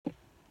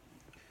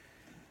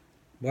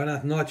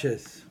Buenas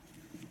noches.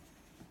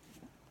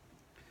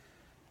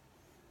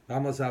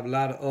 Vamos a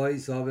hablar hoy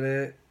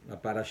sobre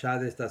la parashá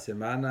de esta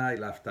semana y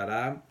la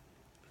Haftará.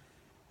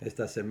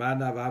 Esta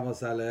semana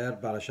vamos a leer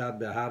Parashat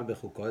Behar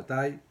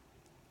Bechukotai.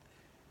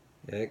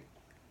 Es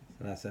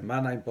una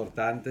semana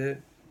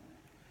importante.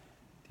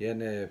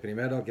 Tiene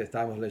primero que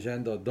estamos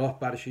leyendo dos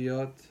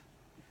parshiot,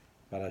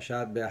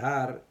 Parashat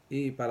Behar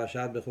y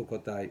Parashat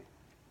Bechukotai.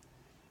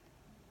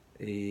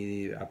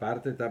 Y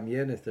aparte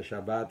también este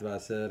Shabbat va a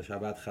ser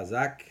Shabbat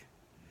Chazak.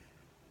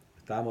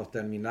 Estamos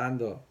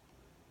terminando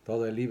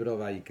todo el libro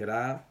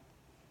Vaikra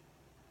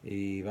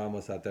y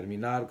vamos a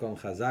terminar con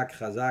Chazak,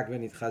 Chazak,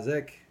 Benit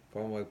Chazek,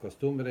 como de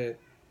costumbre.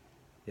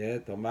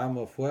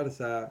 Tomamos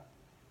fuerza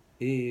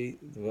y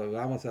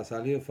vamos a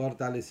salir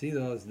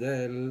fortalecidos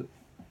de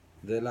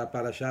la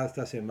parashá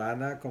esta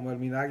semana, como el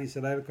Minhag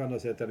Israel cuando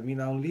se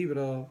termina un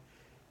libro.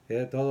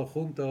 Todos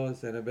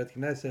juntos en el Bet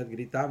Knesset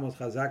gritamos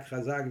Chazak,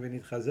 Chazak,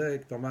 Benit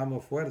Chazek,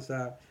 tomamos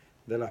fuerza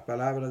de las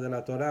palabras de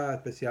la Torah,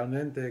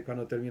 especialmente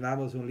cuando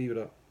terminamos un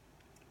libro.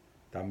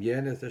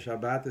 También este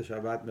Shabbat, el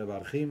Shabbat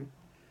Mevarchim,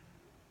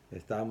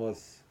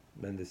 estamos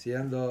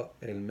bendiciendo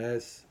el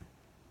mes,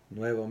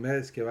 nuevo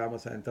mes que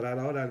vamos a entrar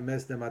ahora, el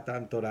mes de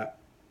Matan Torah.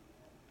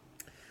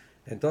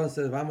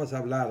 Entonces vamos a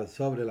hablar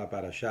sobre la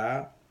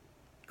parashá,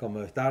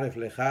 como está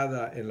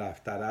reflejada en la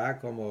Haftará,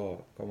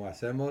 como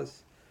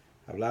hacemos,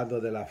 hablando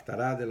de la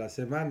Haftará de la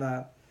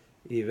semana,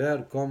 y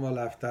ver cómo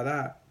la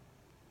Haftará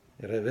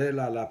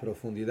revela la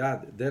profundidad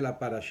de la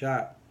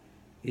parashá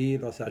y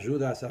nos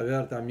ayuda a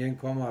saber también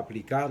cómo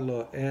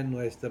aplicarlo en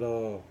nuestra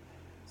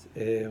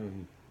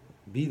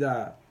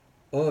vida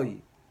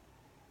hoy,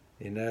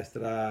 en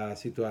nuestra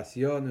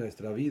situación,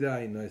 nuestra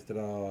vida y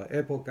nuestra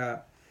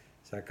época,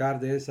 sacar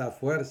de esa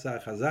fuerza,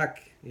 hazak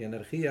y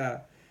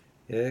energía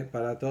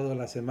para toda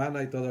la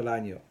semana y todo el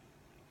año.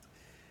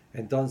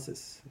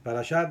 Entonces,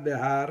 Parashat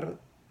Behar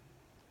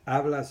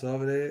habla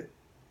sobre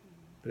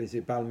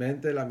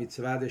principalmente la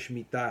mitzvah de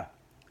Shemitah.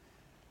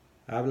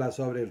 Habla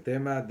sobre el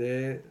tema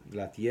de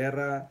la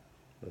tierra,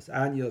 los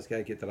años que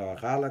hay que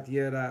trabajar la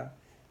tierra,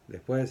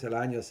 después el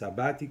año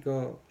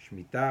sabático,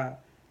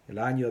 Shemitah, el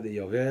año de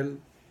Yovel,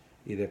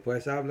 y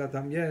después habla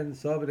también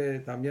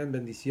sobre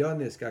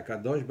bendiciones que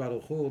Akadosh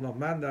Baruj Hu nos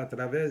manda a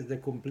través de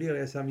cumplir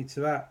esa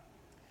mitzvah,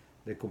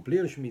 de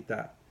cumplir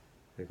Shemitah,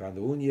 que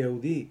cuando un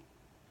Yehudí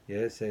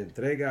se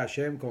entrega a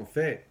Hashem con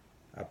fe,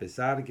 a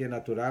pesar que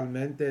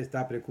naturalmente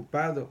está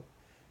preocupado,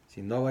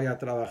 si no voy a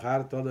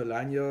trabajar todo el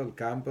año el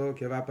campo,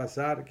 ¿qué va a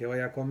pasar? ¿Qué voy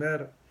a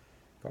comer?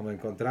 Como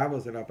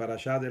encontramos en la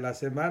parashá de la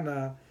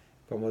semana,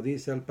 como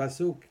dice el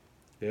pasuk,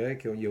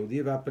 que un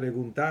yehudí va a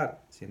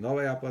preguntar si no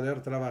voy a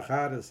poder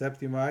trabajar el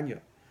séptimo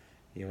año.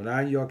 Y un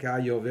año que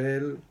hay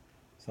Yovel,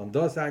 son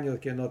 2 años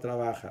que no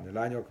trabajan. El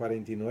año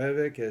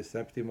 49, que es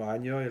séptimo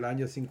año, y el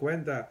año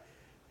 50.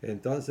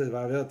 Entonces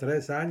va a haber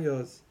 3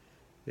 años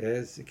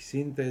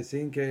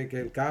sin que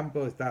el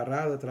campo está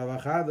arado,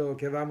 trabajado.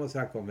 ¿Qué vamos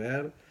a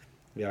comer?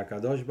 Y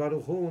Akadosh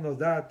Baruj Hu nos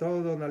da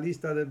toda una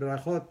lista de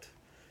brachot.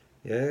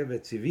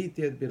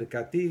 Betziviti et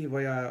birkati,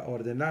 voy a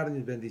ordenar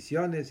mis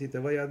bendiciones y te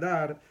voy a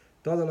dar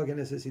todo lo que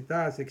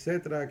necesitas,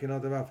 etcétera, que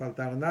no te va a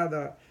faltar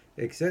nada,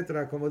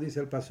 etcétera, como dice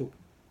el pasuk.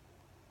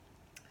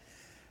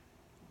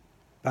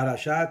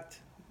 Parashat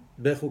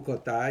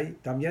Bechukotai,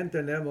 también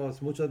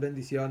tenemos muchas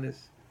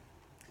bendiciones.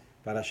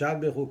 Parashat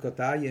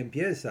Bechukotai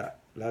empieza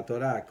la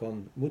Torah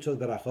con muchos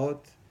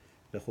brachot.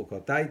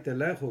 Bechukotai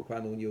telechu,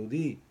 cuando un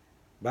yehudí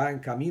va en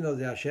caminos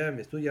de Hashem,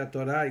 estudia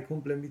Torah y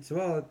cumple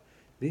mitzvot,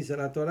 dice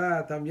la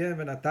Torah también,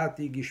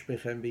 venatati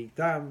gishmechem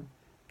beitam,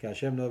 que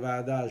Hashem nos va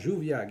a dar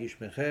lluvia,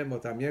 gishmechem, o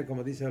también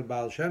como dice el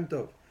Baal Shem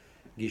Tov,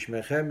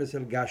 gishmechem es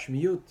el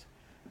gashmiut,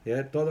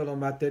 todo lo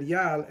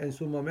material en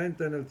su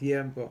momento en el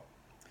tiempo.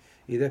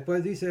 Y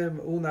después dice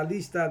una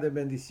lista de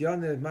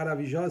bendiciones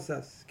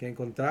maravillosas que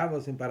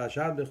encontramos en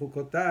Parashat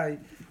Bechukotai,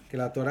 que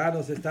la Torah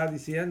nos está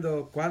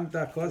diciendo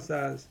cuántas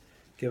cosas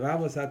que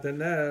vamos a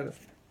tener,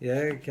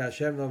 que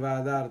Hashem nos va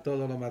a dar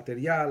todo lo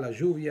material, la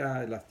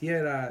lluvia, las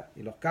tierras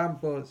y los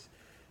campos,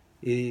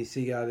 y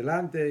sigue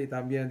adelante y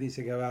también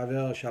dice que va a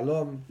haber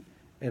shalom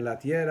en la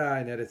tierra,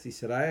 en Eretz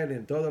Israel,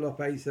 en todos los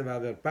países va a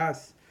haber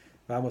paz,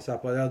 vamos a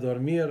poder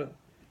dormir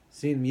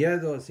sin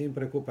miedo, sin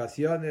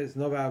preocupaciones,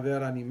 no va a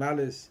haber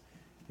animales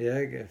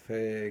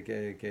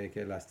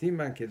que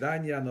lastiman, que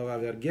dañan, no va a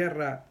haber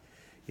guerra.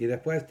 Y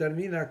después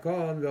termina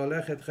con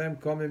Veolechetchem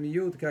come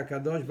miyut, que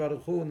Akadosh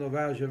Baruj Hu nos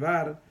va a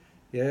llevar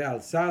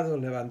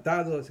alzados,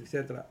 levantados,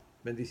 etc.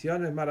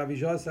 Bendiciones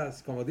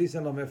maravillosas, como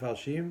dicen los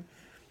mefarshim,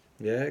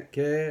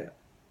 que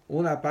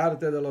una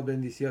parte de las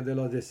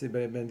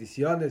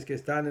bendiciones que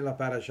están en la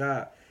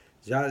parashá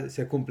ya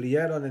se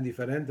cumplieron en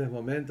diferentes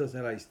momentos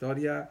en la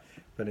historia,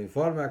 pero en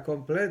forma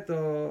completa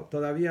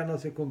todavía no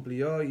se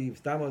cumplió y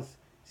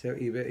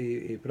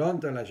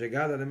pronto en la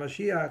llegada de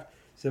Mashiach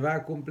se va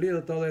a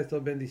cumplir todas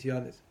estas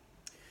bendiciones.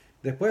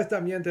 Después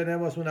también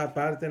tenemos una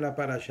parte en la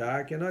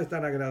parashá que no es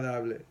tan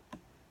agradable.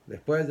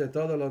 Después de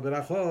todos los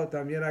brajot,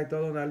 también hay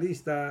toda una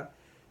lista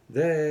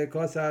de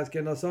cosas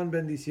que no son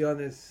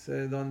bendiciones,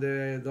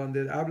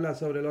 donde habla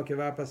sobre lo que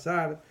va a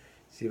pasar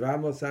si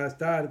vamos a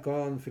estar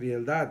con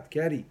frialdad,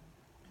 keri,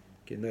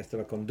 que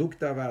nuestra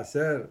conducta va a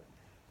ser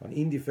con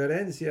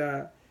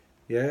indiferencia,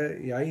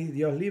 y ahí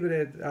Dios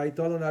libre, hay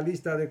toda una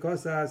lista de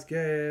cosas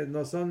que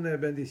no son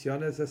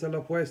bendiciones, es el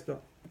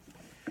opuesto.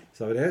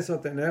 Sobre eso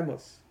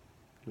tenemos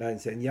la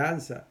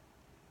enseñanza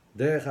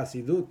de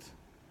Hasidut,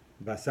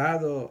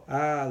 basado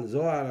al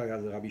Zohar,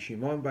 al Rabbi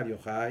Shimon Bar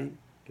Yochai,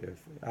 que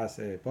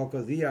hace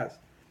pocos días,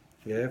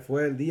 que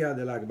fue el día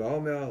del Lag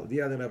BaOmer, el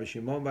día de Rabbi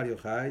Shimon Bar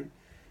Yochai,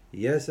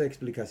 y esa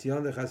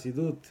explicación de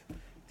Hasidut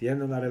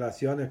tiene una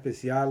relación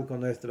especial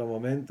con nuestro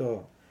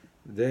momento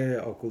de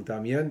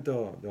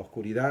ocultamiento, de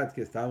oscuridad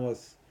que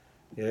estamos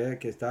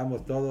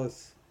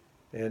todos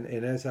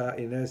en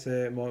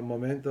ese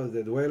momento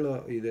de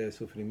duelo y de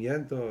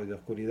sufrimiento y de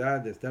oscuridad,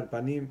 de Esther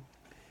Panim,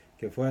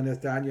 que fue en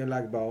este año el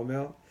Lag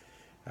BaOmer.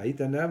 Ahí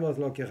tenemos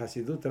lo que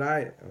Hasidut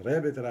trae, el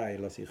Rebbe trae,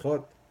 los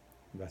Hijot,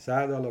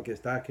 basado en lo que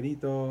está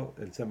escrito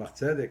el Tzemach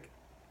Tzedek,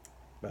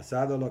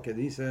 basado en lo que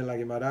dice la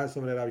Gemara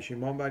sobre Rabbi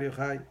Shimon Bar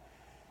Yochai,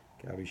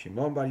 que Rabbi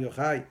Shimon Bar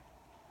Yochai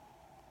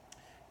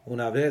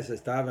una vez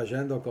estaba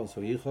yendo con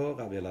su hijo,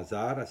 Rabbi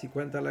Elazar, así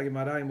cuenta la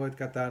Gemara en Moed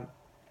Katan,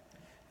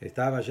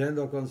 estaba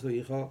yendo con su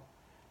hijo,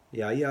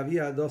 y ahí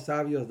había dos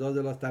sabios, dos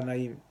de los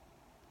Tanaim,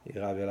 y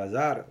Rabbi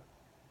Elazar,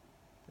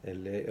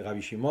 Rabbi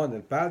Shimon,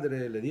 el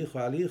padre, le dijo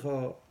al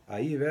hijo,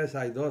 ahí ves,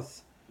 hay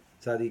dos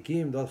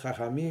tzadikim, dos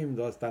jajamim,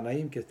 dos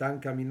Tanaim que están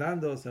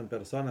caminando, son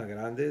personas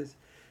grandes,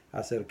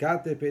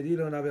 acércate,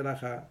 pedirle una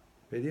verajá,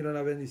 pedirle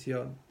una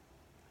bendición.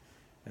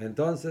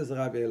 Entonces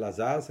Rabbi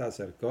Elazar se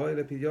acercó y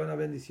le pidió una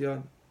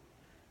bendición.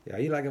 Y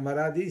ahí la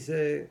Gemara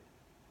dice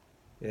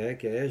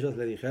que ellos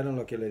le dijeron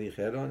lo que le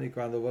dijeron, y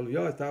cuando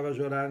volvió estaba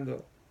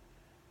llorando.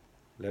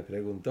 Le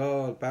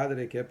preguntó al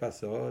padre qué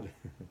pasó,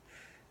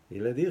 y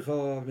le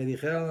dijo, me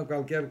dijeron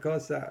cualquier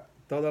cosa,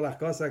 todas las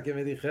cosas que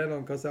me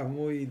dijeron, cosas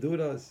muy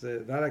duras,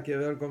 nada que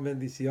ver con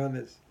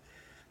bendiciones.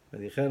 Me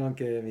dijeron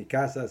que mi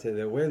casa se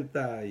dé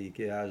vuelta y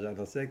que haya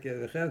no sé qué,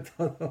 dijeron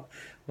todo,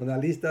 una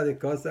lista de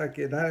cosas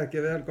que nada que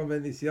ver con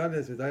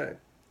bendiciones,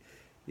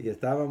 y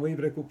estaba muy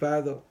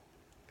preocupado.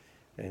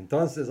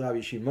 Entonces Rabbi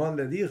Shimon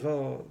le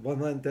dijo, vos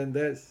no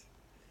entendés,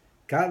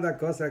 cada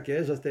cosa que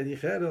ellos te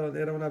dijeron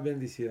era una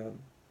bendición.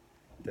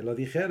 Te lo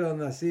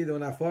dijeron así de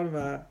una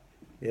forma,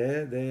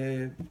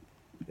 de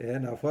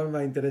una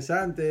forma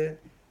interesante,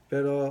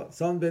 pero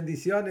son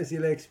bendiciones, y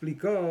le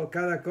explicó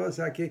cada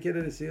cosa qué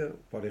quiere decir.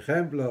 Por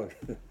ejemplo,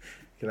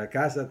 que la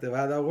casa te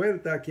va a dar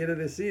vuelta, quiere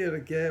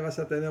decir que vas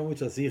a tener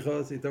muchos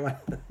hijos y te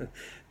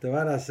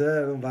van a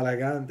hacer un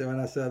balagán, te van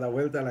a hacer la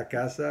vuelta a la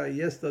casa,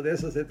 y esto de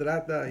eso se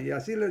trata. Y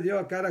así le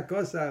dio cada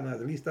cosa, una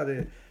lista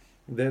de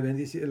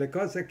bendiciones,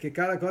 que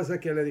cada cosa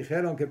que le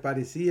dijeron que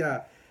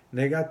parecía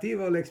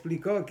negativo, le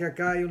explicó que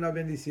acá hay una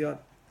bendición.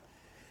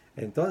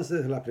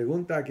 Entonces la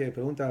pregunta que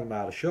pregunta el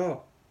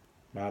Maharsha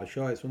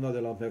es uno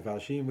de los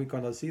mefarshim muy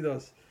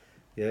conocidos,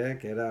 que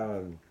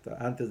era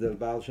antes del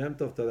Baal Shem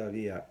Tov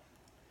todavía,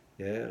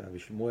 Rabbi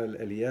Shmuel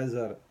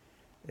Eliezer,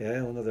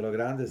 uno de los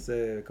grandes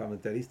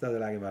comentaristas de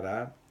la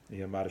Gemara.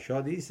 Y el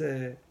Maharsha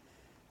dice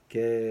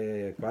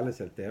que, ¿cuál es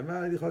el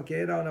tema? Dijo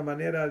que era una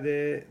manera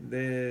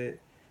de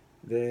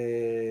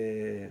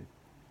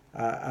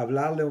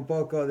hablarle un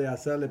poco, de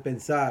hacerle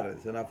pensar.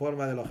 Es una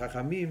forma de los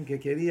jajamim que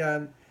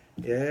querían,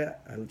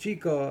 al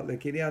chico le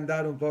querían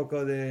dar un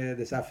poco de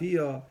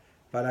desafío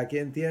para que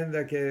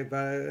entienda que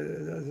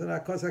es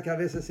una cosa que a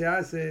veces se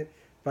hace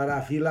para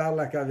afilar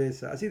la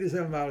cabeza. Así dice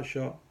el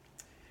Maharsha.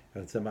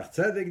 El Tzemach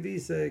Tzedek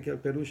dice que el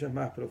Perush es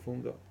más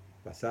profundo,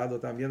 basado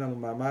también en el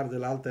mamar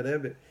del Alter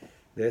Rebbe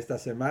de esta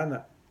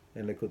semana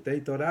en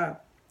Lekutei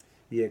Torah,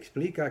 y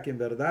explica que en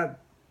verdad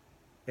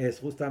es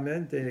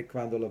justamente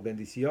cuando las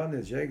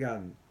bendiciones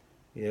llegan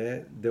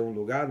de un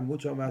lugar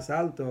mucho más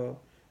alto,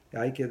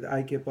 hay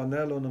que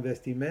ponerlo en una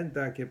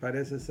vestimenta que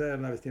parece ser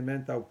una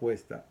vestimenta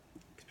opuesta.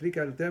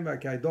 Explica el tema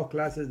que hay dos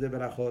clases de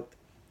berajot.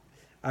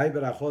 Hay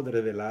berajot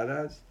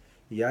reveladas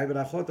y hay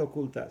berajot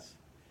ocultas.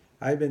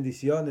 Hay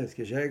bendiciones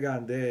que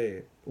llegan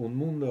de un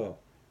mundo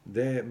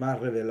más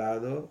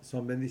revelado,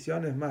 son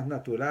bendiciones más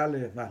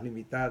naturales, más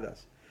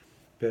limitadas.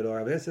 Pero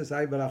a veces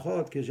hay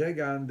berajot que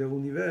llegan de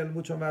un nivel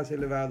mucho más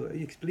elevado.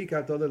 Y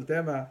explica todo el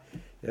tema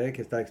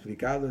que está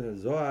explicado en el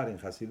Zohar,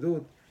 en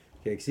Hasidut,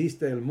 que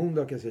existe el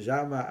mundo que se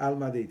llama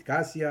alma de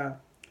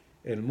Itkasia,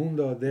 el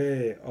mundo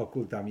de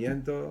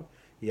ocultamiento,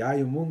 y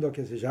hay un mundo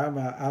que se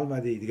llama alma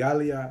de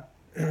Idgalia,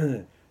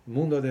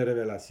 mundo de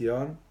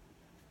revelación.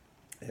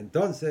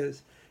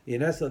 Entonces, y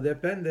en eso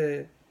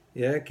depende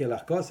que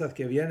las cosas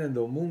que vienen de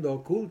un mundo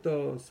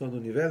oculto son de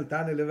un nivel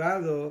tan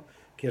elevado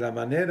que la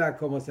manera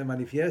como se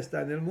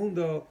manifiesta en el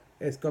mundo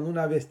es con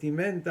una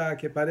vestimenta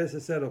que parece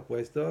ser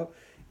opuesto,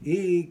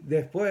 y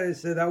después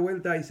se da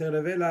vuelta y se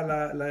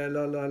revela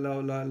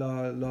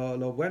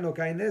lo bueno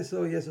que hay en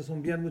eso, y eso es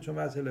un bien mucho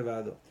más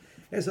elevado.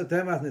 Esos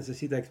temas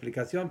necesitan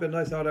explicación, pero no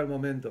es ahora el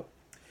momento.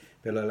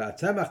 Pero la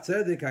Tzemach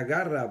Tzedek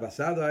agarra,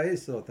 basado a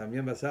eso,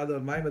 también basado en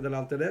el Maimon del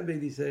Alter Rebbe, y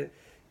dice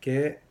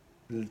que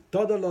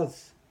todos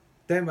los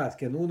temas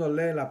que uno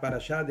lee en la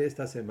parashá de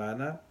esta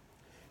semana,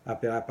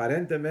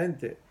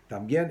 aparentemente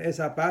también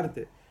esa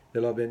parte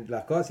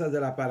las cosas de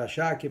la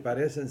parashá que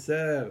parecen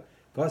ser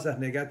cosas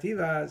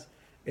negativas,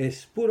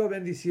 es puro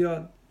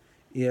bendición.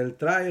 Y él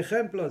trae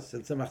ejemplos.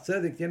 El Tzemach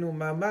Tzedek tiene un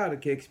mamar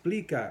que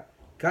explica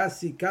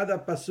casi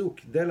cada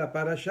pasuk de la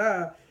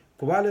parashá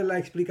cuál es la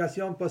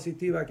explicación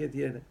positiva que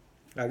tiene.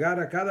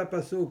 Agarra cada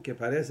pasuk que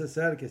parece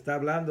ser que está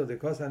hablando de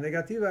cosas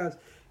negativas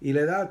y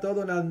le da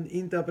toda una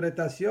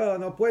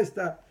interpretación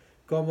opuesta,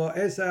 como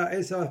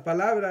esas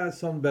palabras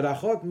son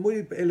berajot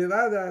muy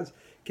elevadas,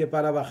 que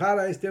para bajar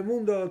a este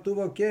mundo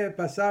tuvo que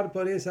pasar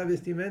por esa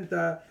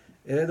vestimenta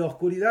de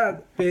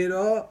oscuridad.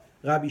 Pero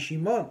Rabbi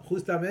Shimon,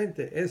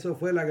 justamente, eso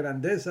fue la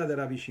grandeza de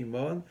Rabbi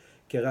Shimon,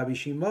 que Rabbi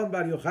Shimon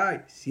Bar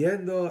Yochai,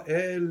 siendo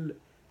el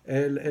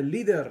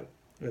líder,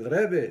 el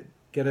Rebbe,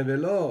 que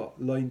reveló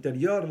lo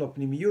interior, lo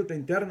pnimiyut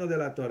interno de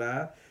la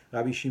Torah,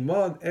 Rabbi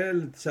Shimon,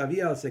 él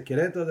sabía el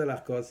secreto de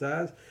las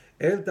cosas,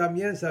 él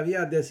también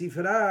sabía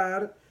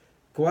descifrar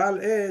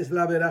cuál es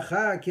la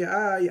verajá que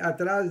hay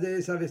atrás de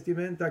esa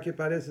vestimenta que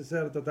parece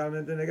ser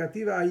totalmente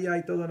negativa. Ahí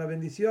hay toda una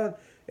bendición.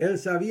 Él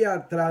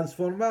sabía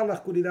transformar la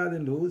oscuridad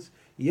en luz,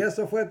 y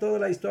eso fue toda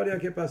la historia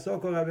que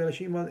pasó con Rabbi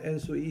Shimon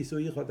y su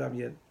hijo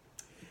también.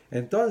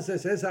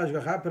 Entonces esa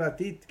Ashgahá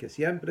Pratit que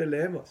siempre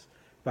leemos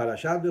para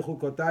Shat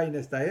Bechukotai en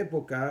esta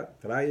época,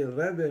 trae el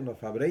Rebbe en los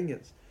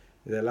Fabreños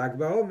del Lag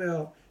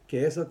BaOmer,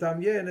 que eso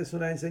también es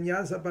una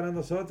enseñanza para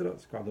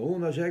nosotros. Cuando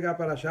uno llega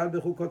para Shat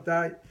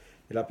Bechukotai,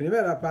 en la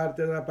primera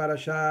parte de la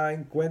parashá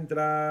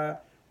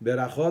encuentra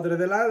verajot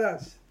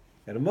reveladas,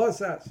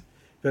 hermosas,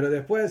 pero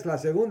después la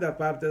segunda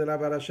parte de la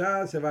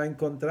parashá se va a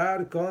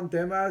encontrar con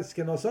temas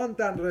que no son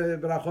tan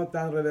verajot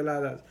tan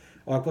reveladas,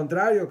 o al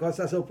contrario,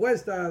 cosas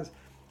opuestas.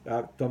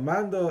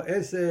 Tomando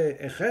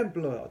ese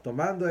ejemplo,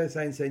 tomando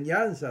esa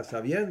enseñanza,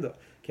 sabiendo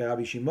que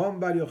Rabbi Shimon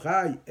Bar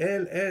Yochai,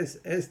 él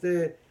es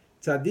este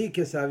tzadik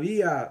que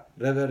sabía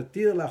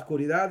revertir la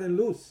oscuridad en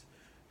luz,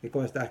 y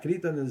como está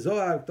escrito en el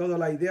Zohar, toda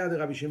la idea de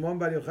Rabbi Shimon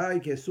Bar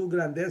Yochai, que su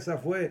grandeza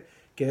fue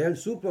que él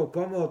supo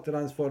cómo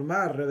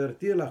transformar,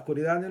 revertir la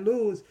oscuridad en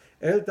luz.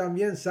 Él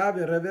también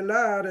sabe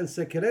revelar el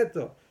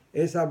secreto,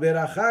 esa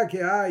verajá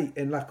que hay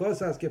en las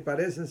cosas que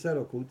parecen ser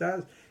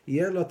ocultas, y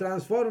él lo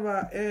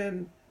transforma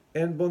en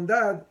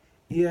bondad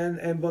y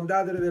en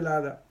bondad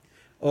revelada.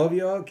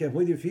 Obvio que es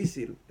muy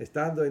difícil,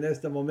 estando en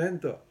este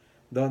momento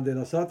donde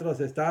nosotros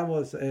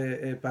estamos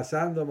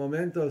pasando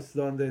momentos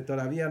donde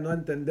todavía no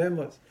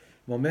entendemos,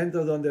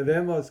 momentos donde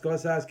vemos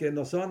cosas que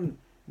no son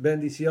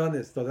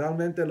bendiciones,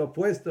 totalmente lo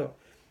opuesto,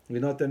 y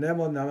no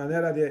tenemos una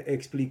manera de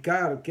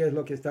explicar qué es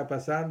lo que está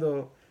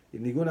pasando, y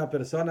ninguna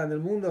persona en el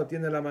mundo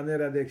tiene la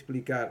manera de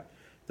explicar.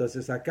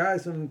 Entonces acá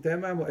es un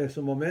tema, es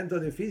un momento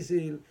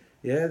difícil,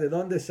 de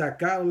dónde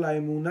sacar la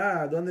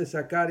emuná, dónde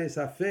sacar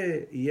esa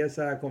fe y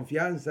esa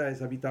confianza,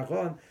 esa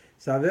bitajón,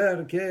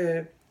 saber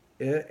que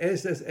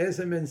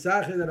ese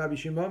mensaje de Rabbi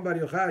Shimon Bar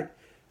Yochai,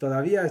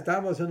 todavía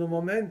estamos en un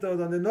momento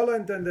donde no lo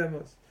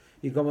entendemos.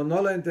 Y como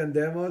no lo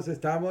entendemos,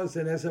 estamos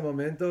en ese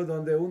momento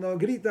donde uno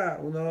grita,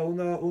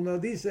 uno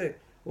dice,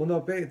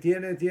 uno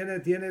tiene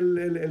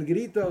el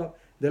grito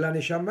de la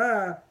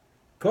Neshama.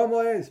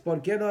 ¿Cómo es?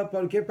 ¿Por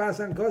qué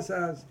pasan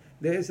cosas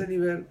de ese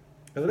nivel?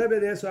 El Rebbe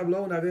de eso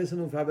habló una vez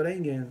en un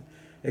Fabrengen,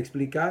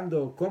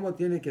 explicando cómo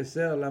tiene que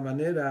ser la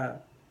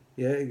manera,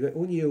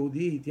 un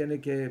Yehudí tiene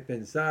que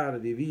pensar,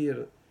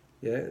 vivir.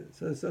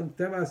 Son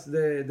temas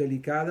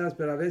delicados,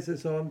 pero a veces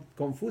son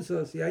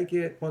confusos, y hay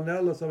que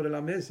ponerlos sobre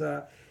la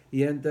mesa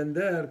y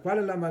entender cuál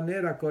es la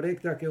manera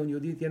correcta que un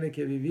Yehudí tiene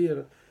que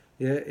vivir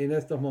en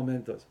estos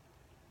momentos.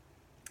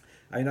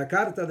 Hay una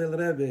carta del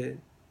Rebbe.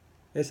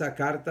 Esa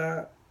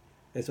carta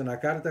es una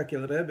carta que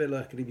el Rebbe lo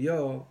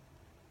escribió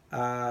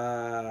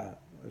al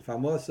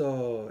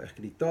famoso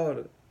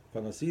escritor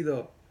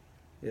conocido,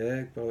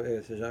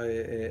 se llama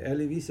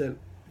Elie Wiesel,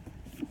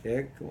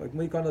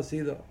 muy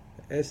conocido.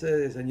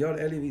 Ese señor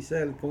Elie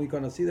Wiesel, muy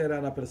conocido, era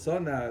una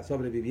persona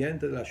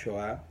sobreviviente de la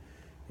Shoah,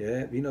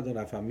 vino de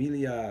una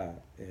familia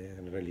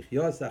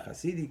religiosa,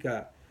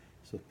 hasídica.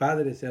 Sus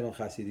padres eran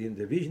hasidim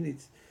de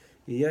Vishnitz,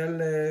 y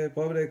él,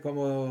 pobre,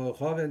 como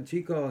joven,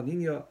 chico,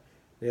 niño,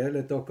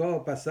 le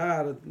tocó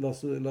pasar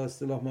los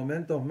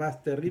momentos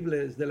más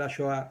terribles de la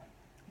Shoah.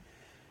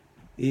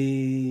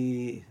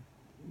 Y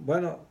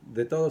bueno,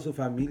 de toda su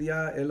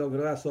familia, él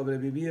logró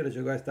sobrevivir,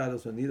 llegó a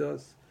Estados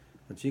Unidos,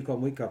 un chico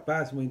muy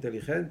capaz, muy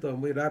inteligente,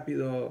 muy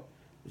rápido,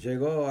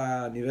 llegó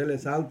a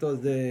niveles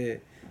altos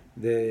de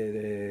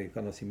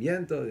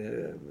conocimiento,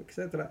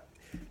 etc.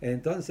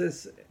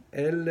 Entonces,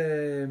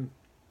 él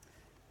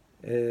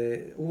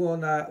hubo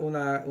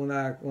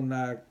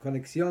una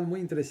conexión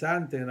muy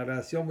interesante, una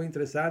relación muy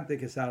interesante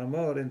que se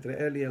armó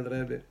entre él y el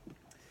Rebbe.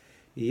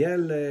 Y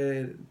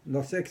él,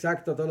 no sé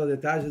exacto todos los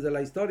detalles de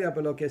la historia,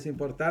 pero lo que es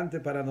importante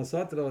para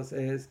nosotros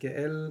es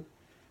que él,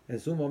 en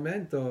su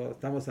momento,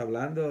 estamos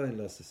hablando en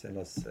los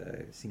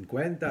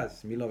 50,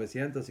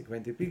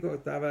 1950 y pico,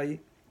 estaba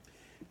ahí.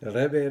 El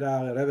Rebbe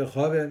era el Rebbe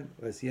joven,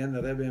 recién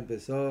el Rebbe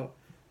empezó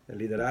el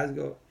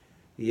liderazgo,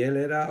 y él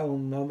era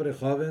un hombre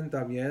joven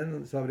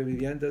también,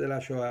 sobreviviente de la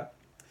Shoah.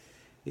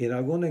 Y en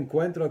algún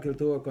encuentro que él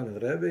tuvo con el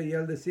Rebbe, y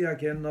él decía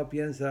que él no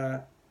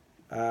piensa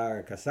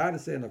a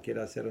casarse, no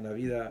quiere hacer una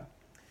vida,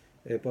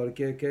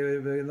 porque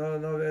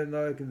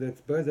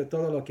después de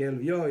todo lo que él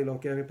vio y lo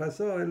que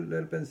pasó,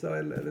 él pensó,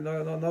 él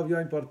no vio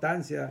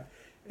importancia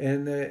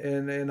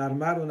en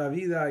armar una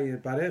vida y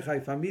pareja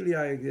y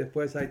familia, y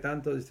después hay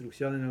tanta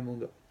destrucción en el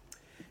mundo.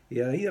 Y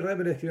ahí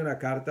Rebbe le escribió una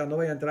carta, no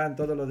voy a entrar en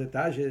todos los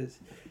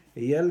detalles,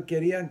 y él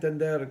quería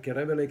entender que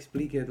Rebbe le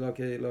explique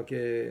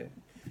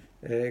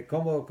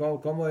cómo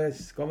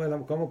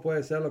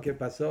puede ser lo que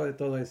pasó de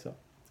todo eso.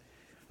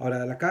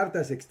 Ahora, la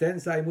carta es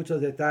extensa, hay muchos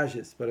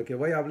detalles, pero lo que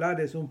voy a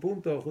hablar es un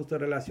punto justo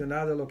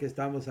relacionado a lo que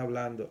estamos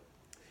hablando.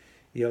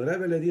 Y el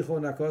Rebbe le dijo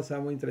una cosa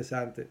muy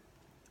interesante.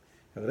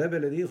 El Rebbe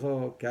le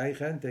dijo que hay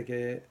gente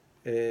que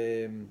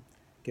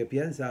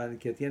piensan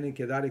que tienen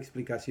que dar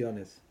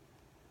explicaciones,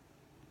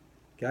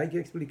 que hay que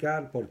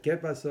explicar por qué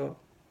pasó,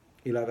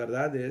 y la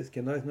verdad es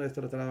que no es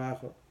nuestro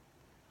trabajo.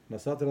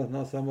 Nosotros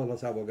no somos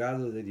los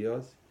abogados de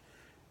Dios.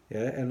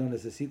 Él no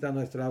necesita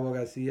nuestra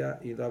abogacía,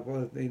 y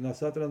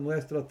nosotros,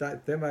 nuestro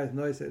tema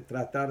no es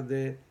tratar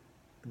de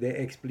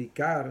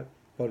explicar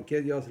por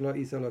qué Dios lo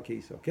hizo lo que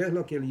hizo. ¿Qué es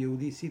lo que el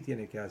Yehudí sí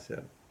tiene que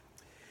hacer?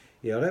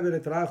 Y el Rebbe le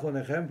trajo un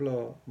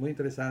ejemplo muy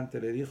interesante.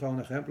 Le dijo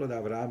un ejemplo de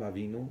Abraham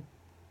Avinu,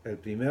 el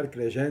primer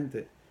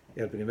creyente,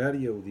 el primer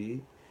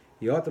Yehudí,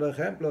 y otro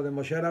ejemplo de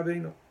Moshe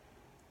Rabbeinu.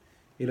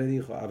 Y le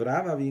dijo,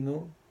 Abraham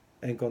Avinu,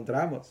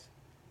 encontramos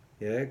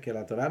que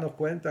la Torah nos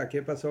cuenta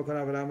qué pasó con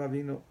Abraham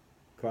Avinu.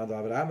 Cuando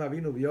Abraham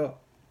Avinu vio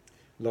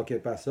lo que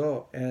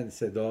pasó en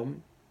Sedoma,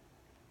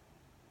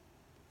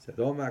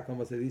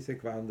 como se dice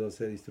cuando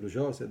se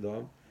destruyó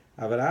Sedom,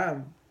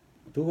 Abraham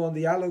tuvo un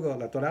diálogo,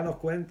 la Torah nos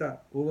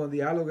cuenta, hubo un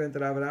diálogo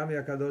entre Abraham y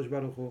Akadosh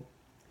Baruj Hu.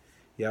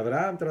 Y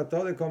Abraham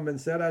trató de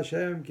convencer a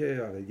Hashem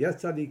que 10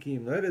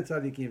 tzadikim, 9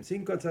 tzadikim,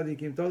 5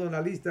 tzadikim, toda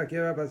una lista que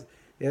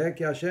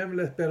Hashem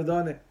les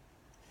perdone.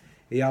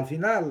 Y al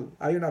final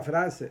hay una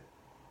frase,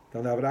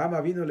 cuando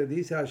Abraham vino le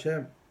dice a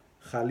Hashem,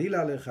 Jalil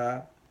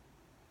Aleja,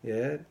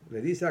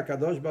 le dice a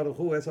Kadosh Baruj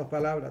Hu esas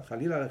palabras,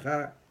 Jalil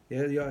Aleja,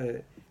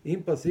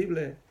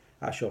 imposible,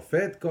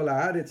 Ashofet kol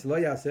haaretz lo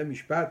yaseh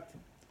mishpat,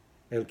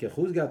 el que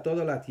juzga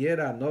toda la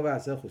tierra no va a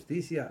hacer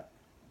justicia,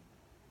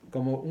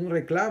 como un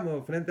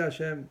reclamo frente a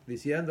Hashem,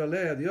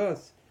 diciéndole a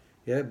Dios,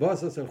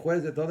 vos sos el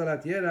juez de toda la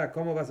tierra,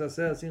 ¿cómo vas a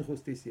hacer sin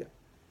justicia?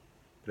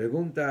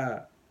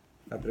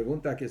 La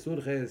pregunta que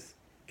surge es,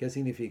 ¿qué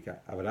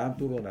significa? ¿Abraham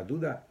tuvo una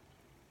duda?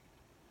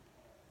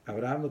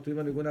 Abraham no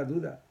tuvo ninguna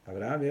duda.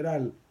 Abraham era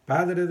el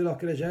padre de los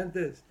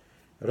creyentes,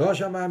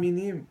 Rosh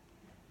HaMa'aminim,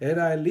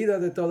 era el líder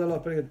de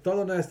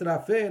toda nuestra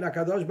fe en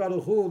Akadosh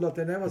Baruj Hu, lo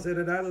tenemos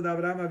heredado de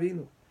Abraham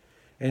Avinu.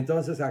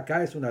 Entonces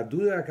acá es una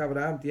duda que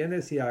Abraham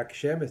tiene si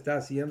Hashem está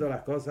haciendo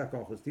las cosas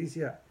con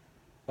justicia.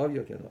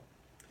 Obvio que no.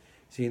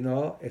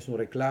 Sino es un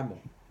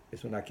reclamo,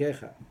 es una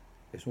queja,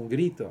 es un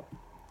grito.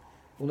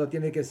 Uno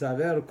tiene que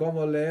saber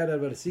cómo leer el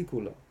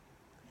versículo.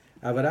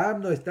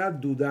 Abraham no está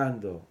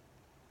dudando.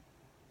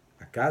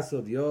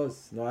 ¿Acaso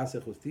Dios no hace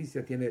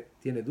justicia?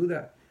 ¿Tiene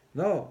duda?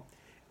 No.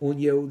 Un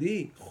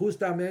Yehudí,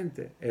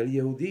 justamente, el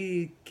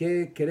Yehudí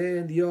que cree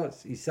en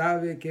Dios y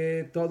sabe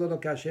que todo lo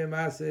que Hashem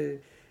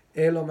hace,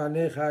 Él lo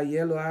maneja y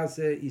Él lo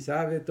hace, y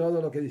sabe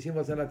todo lo que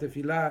decimos en la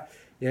tefilá,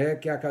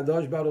 que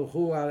Akadosh Baruj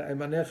Hu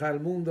maneja el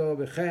mundo,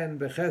 Bechen,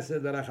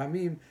 Bechesed,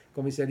 Berachamim,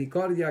 con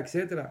misericordia,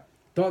 etc.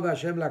 Todo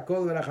Hashem la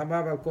kol,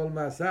 Berachamav al kol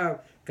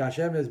maasav, que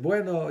Hashem es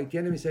bueno y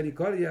tiene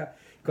misericordia.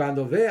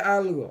 Cuando ve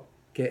algo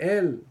que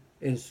Él,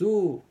 en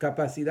su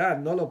capacidad,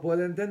 no lo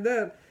puede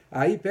entender,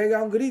 ahí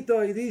pega un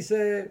grito y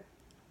dice,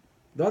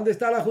 ¿dónde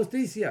está la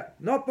justicia?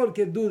 No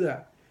porque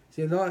duda,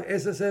 sino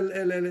ese es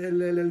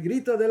el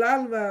grito del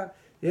alma,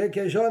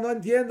 que yo no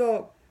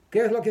entiendo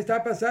qué es lo que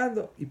está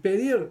pasando, y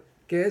pedir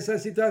que esa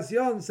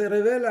situación se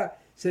revela,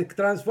 se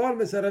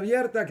transforme, se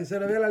revierta, que se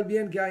revela el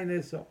bien que hay en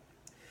eso.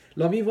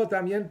 Lo mismo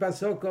también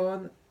pasó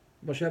con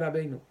Moshe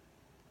Rabbeinu.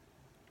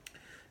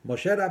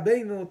 Moshe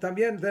Rabbeinu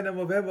también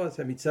vemos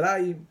en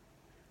Mitzrayim,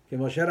 que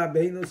Moshe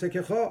Rabbeinu se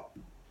quejó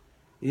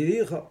y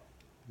dijo,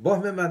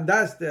 vos me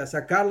mandaste a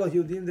sacar los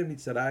Yudim de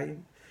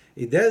Mitzrayim,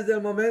 y desde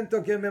el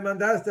momento que me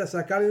mandaste a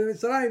sacar de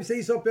Mitzrayim se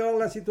hizo peor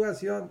la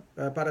situación.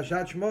 Para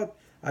Shachmot,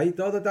 hay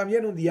todo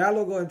también un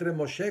diálogo entre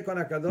Moshe con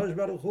Akadosh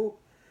Baruj Hu,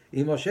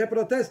 y Moshe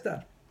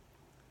protesta.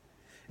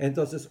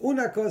 Entonces,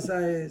 una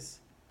cosa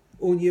es,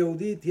 un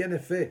Yehudí tiene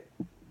fe.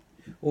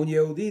 Un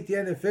Yehudí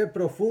tiene fe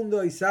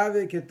profundo y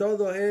sabe que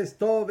todo es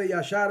Tov y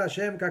Yashar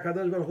Hashem, que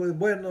Akadosh Baruj Hu es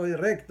bueno y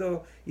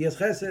recto y es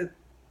Chesed.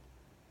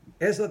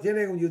 Eso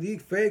tiene un Yehudí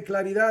fe y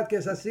claridad que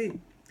es así.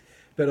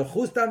 Pero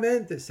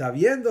justamente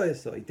sabiendo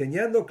eso y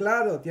teniendo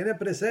claro, tiene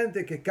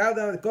presente que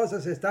cada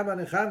cosa se está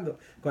manejando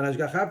con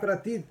Ashgaha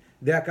Pratit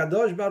de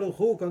Akadosh Baruj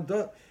Hu, con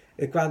todo.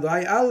 Cuando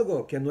hay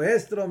algo que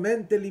nuestra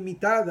mente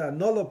limitada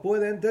no lo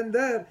puede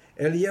entender,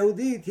 el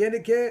Yehudí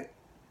tiene que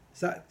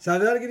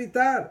saber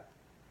gritar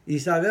y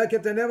saber que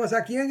tenemos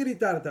a quien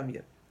gritar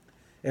también.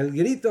 El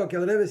grito que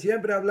el Rebbe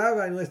siempre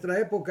hablaba en nuestra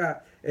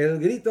época, el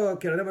grito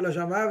que el Rebbe lo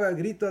llamaba el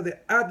grito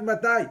de Ad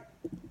Matai,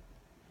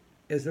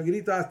 es el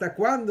grito ¿hasta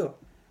cuándo?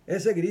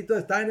 Ese grito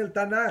está en el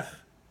Tanaj,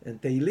 en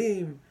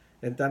Teilim,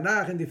 en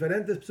Tanaj, en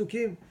diferentes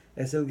psukim.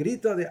 es el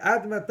grito de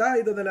Ad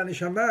Matai, donde la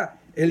Neshama,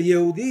 el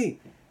Yehudí,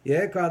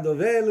 cuando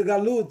ve el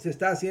Galut, se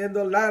está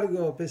haciendo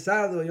largo,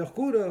 pesado y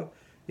oscuro,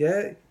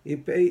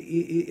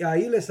 y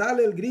ahí le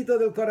sale el grito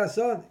del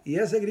corazón, y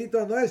ese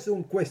grito no es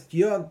un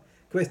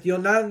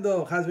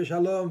cuestionando, Haz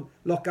Shalom,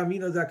 los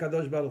caminos de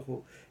Akadosh Baruj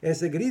Hu.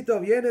 Ese grito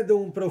viene de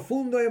un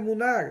profundo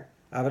emuná.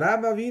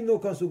 Abraham vino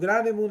con su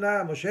gran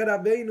emuná, Moshe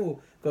Rabbeinu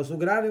con su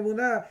gran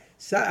emuná.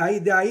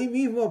 De ahí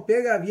mismo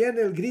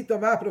viene el grito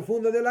más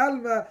profundo del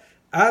alma,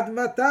 Ad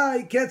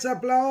Matai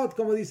Ketzaplaot,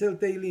 como dice el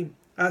Teilim.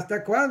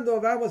 ¿Hasta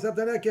cuándo vamos a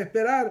tener que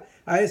esperar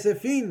a ese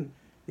fin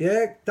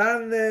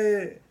tan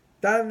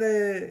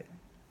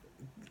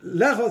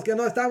lejos que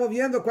no estamos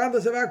viendo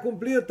cuándo se va a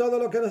cumplir todo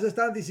lo que nos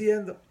están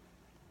diciendo?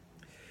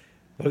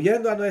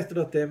 Volviendo a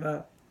nuestro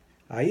tema,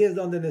 ahí es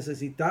donde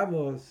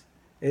necesitamos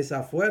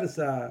esa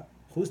fuerza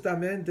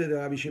justamente de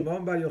Rabbi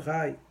Shimon Bar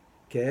Yochai,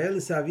 que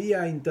él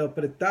sabía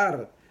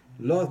interpretar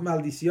las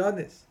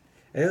maldiciones,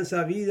 él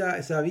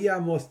sabía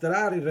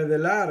mostrar y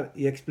revelar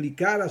y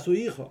explicar a su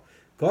hijo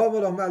cómo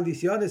las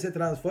maldiciones se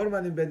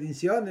transforman en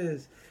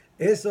bendiciones.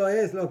 Eso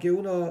es lo que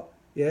uno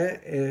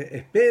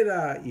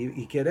espera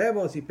y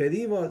queremos y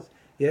pedimos,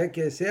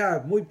 que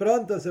sea muy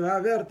pronto, se va a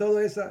ver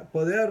todo eso,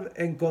 poder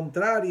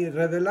encontrar y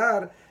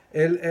revelar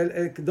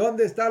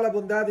dónde está la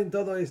bondad en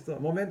todo esto.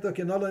 Momentos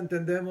que no lo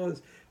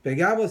entendemos,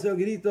 pegamos el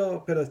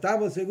grito, pero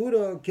estamos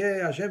seguros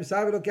que Hashem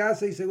sabe lo que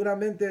hace y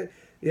seguramente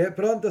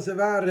pronto se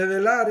va a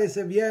revelar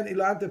ese bien y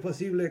lo antes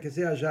posible que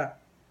sea ya.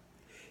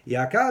 Y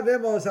acá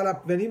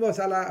venimos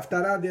a la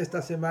Haftarah de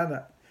esta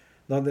semana,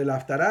 donde la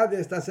Haftarah de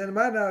esta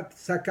semana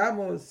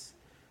sacamos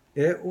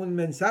un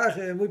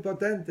mensaje muy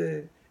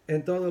potente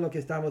en todo lo que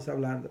estamos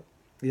hablando.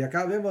 Y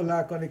acá vemos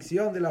la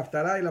conexión de la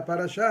Haftarah y la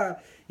Parashá,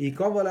 y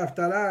cómo la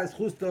Haftarah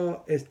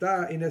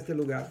está en este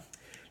lugar.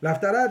 La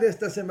Haftarah de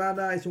esta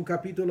semana es un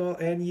capítulo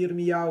en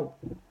Yirmiyahu.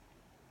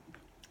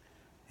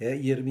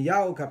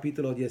 Yirmiyahu,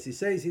 capítulo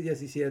 16 y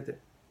 17.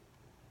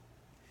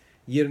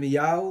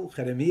 Yirmiyahu,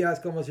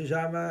 Jeremías, como se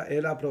llama,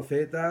 era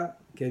profeta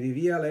que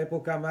vivía la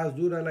época más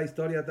dura de la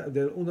historia,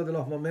 uno de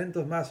los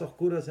momentos más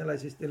oscuros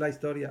en la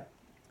historia.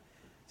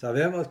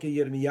 Sabemos que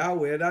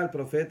Yirmiyahu era el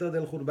profeta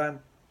del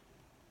Jurban.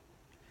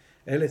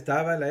 Él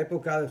estaba en la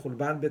época del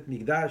Jurban Bet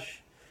Mikdash.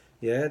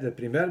 Del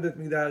primer Bet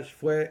Mikdash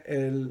fue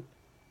el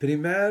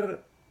primer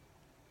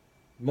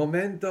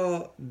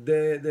momento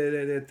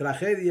de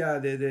tragedia,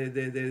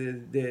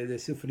 de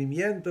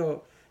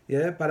sufrimiento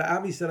para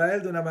Am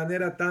Israel de una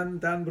manera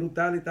tan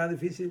brutal y tan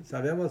difícil.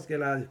 Sabemos que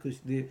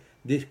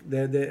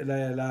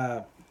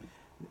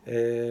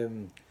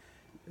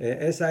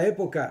esa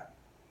época,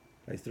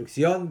 la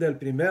instrucción del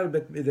primer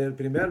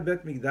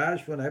Bet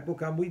Mikdash fue una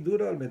época muy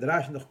dura. El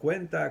Medrash nos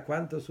cuenta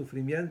cuánto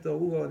sufrimiento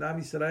hubo en Am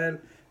Israel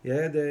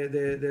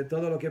de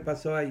todo lo que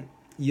pasó ahí.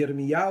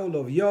 Yirmiyahu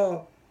lo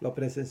vio, lo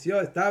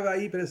presenció, estaba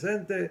ahí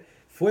presente,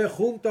 fue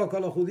junto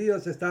con los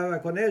judíos,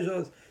 estaba con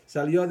ellos,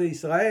 salió de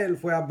Israel,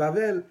 fue a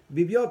Babel,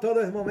 vivió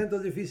todos esos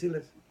momentos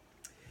difíciles.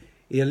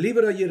 Y el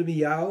libro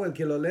Yirmiyahu, el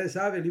que lo lee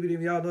sabe, el libro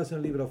Yirmiyahu no es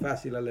un libro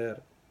fácil a leer.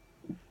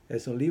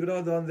 Es un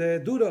libro donde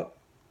duro.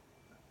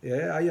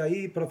 Hay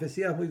ahí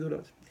profecías muy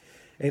duras.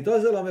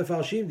 Entonces los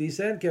Mefarshim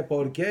dicen que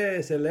por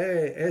qué se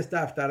lee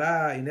esta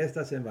Haftarah en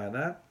esta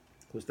semana,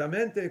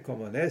 justamente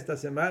como en esta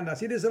semana,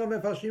 así dicen los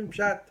Mefarshim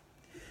Pshat,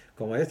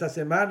 como esta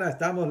semana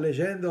estamos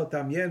leyendo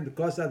también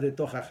cosas de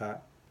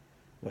Tojaja.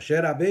 Moshe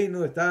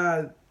Rabbeinu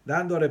está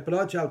dando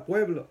reproche al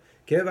pueblo.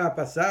 ¿Qué va a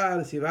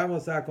pasar si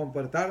vamos a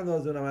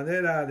comportarnos de una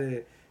manera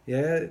de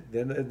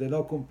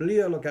no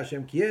cumplir lo que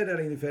Hashem quiere,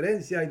 la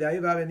indiferencia, y de ahí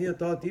va a venir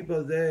todo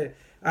tipo de...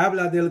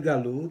 Habla del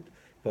Galut.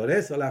 Por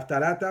eso la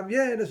Haftarah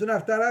también es una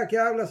Haftarah que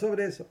habla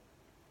sobre eso.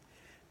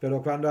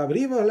 Pero cuando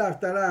abrimos la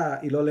Haftarah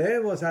y lo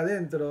leemos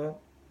adentro,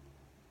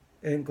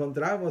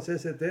 encontramos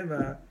ese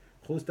tema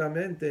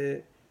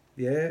justamente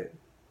de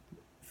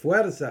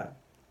fuerza.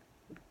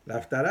 La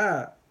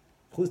Haftarah,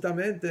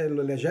 justamente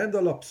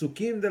leyendo los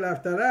psukim de la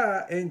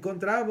Haftarah,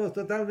 encontramos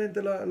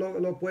totalmente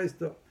lo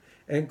opuesto.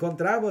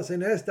 Encontramos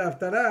en esta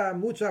Haftarah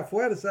mucha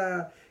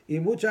fuerza y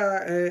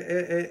mucha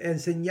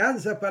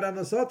enseñanza para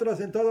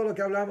nosotros en todo lo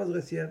que hablamos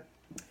recién.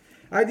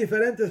 Hay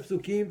diferentes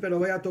psukim, pero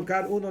voy a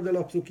tocar uno de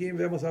los psukim,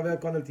 vamos a ver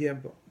con el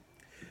tiempo.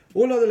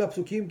 Uno de los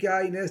psukim que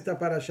hay en esta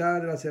parashá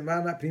de la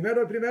semana,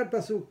 primero el primer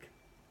pasuk.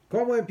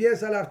 ¿Cómo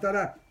empieza la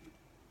Haftarah?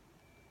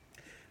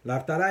 La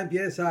Haftarah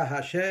empieza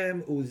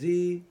Hashem,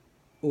 Uzi,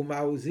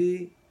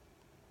 Umauzi,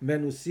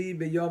 Menusi,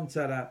 Beyom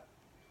Tzara.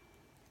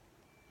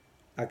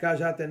 Acá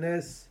ya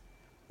tenés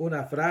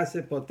una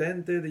frase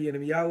potente de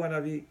Yirmiyahu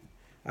Hanaví.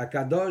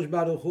 Akadosh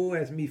Baruj Hu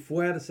es mi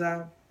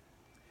fuerza,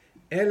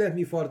 Él es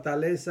mi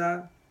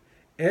fortaleza,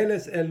 Él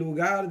es el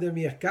lugar de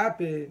mi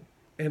escape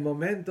en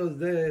momentos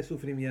de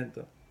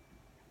sufrimiento.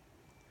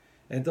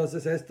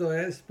 Entonces esto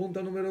es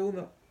punto número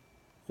uno.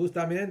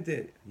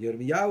 Justamente,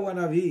 Yirmiyahu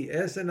Hanaví,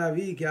 ese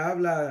Naví que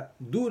habla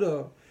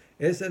duro,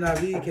 ese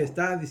Naví que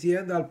está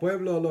diciendo al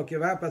pueblo lo que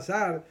va a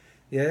pasar,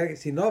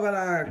 si no van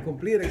a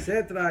cumplir,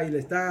 etc., y le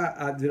está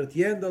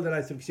advirtiendo de la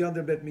destrucción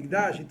del Bet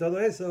Mikdash y todo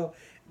eso,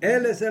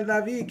 él es el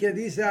Naví que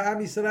dice a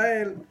Am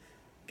Israel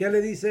 ¿Qué le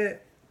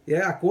dice?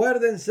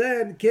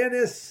 Acuérdense quién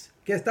es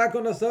que está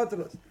con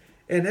nosotros.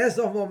 En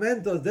esos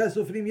momentos de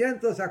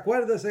sufrimientos,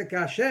 acuérdense que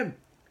Hashem,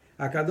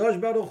 Akadosh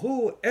Baruj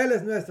Hu, Él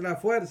es nuestra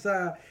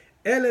fuerza,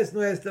 Él es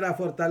nuestra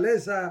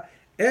fortaleza,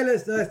 Él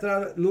es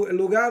nuestro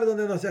lugar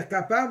donde nos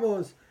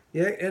escapamos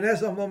en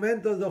esos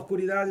momentos de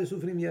oscuridad y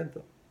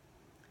sufrimiento.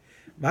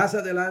 Más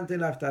adelante en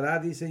la Haftarah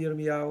dice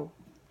Yirmiyahu,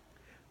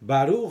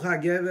 Baruch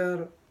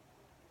HaGever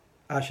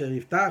Asher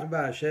Yiftach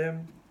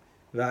BaHashem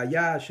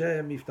Vaya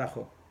Hashem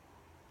Yiftacho.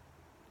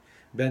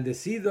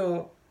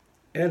 Bendecido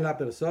es la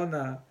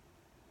persona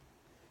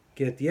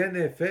que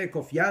tiene fe,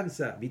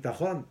 confianza,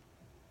 bitajón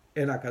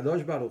en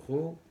Akadosh Baruj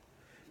Hu,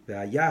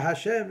 Vaya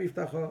Hashem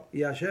Yiftacho,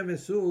 y Hashem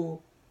es su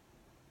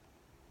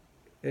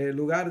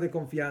lugar de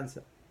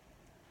confianza.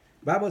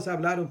 Vamos a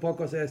hablar un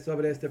poco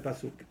sobre este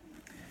pasuk.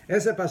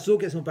 Ese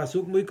pasuk es un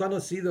pasuk muy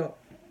conocido.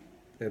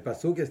 El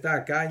pasuk está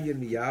acá en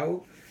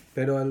Yirmiyahu,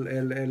 pero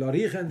el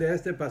origen de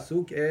este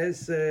pasuk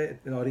es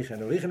el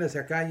origen es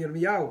acá en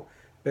Yirmiyahu,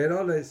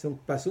 pero es un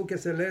pasuk que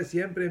se lee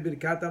siempre en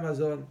Birkat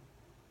Hamazon.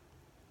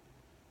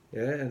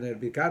 En el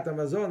Birkat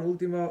Hamazon,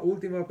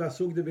 último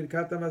pasuk de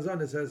Birkat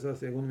Hamazon es eso,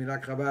 según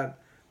Minhag Chabad.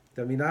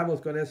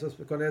 Terminamos con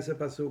ese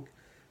pasuk.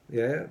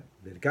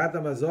 Birkat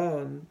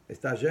Hamazon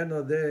está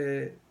lleno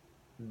de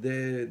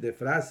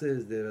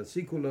frases, de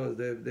versículos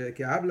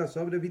que habla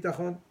sobre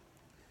bitajón,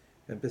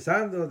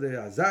 empezando de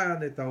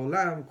Azan, et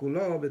haolam,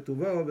 kulo,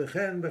 betuvo,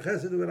 bechen,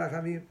 bechesed,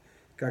 berachamim,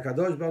 que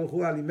Akadosh Baruj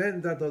Hu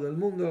alimenta a todo el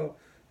mundo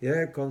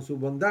con su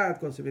bondad,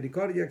 con su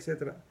misericordia,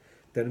 etc.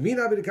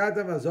 Termina Birkat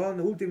Hamazon,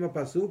 último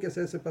pasuk, que es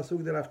ese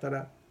pasuk de la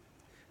Haftarah.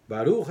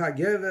 Baruch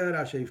HaGever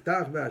asher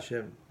yiftach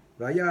beHashem,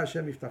 vaya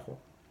Hashem yiftacho.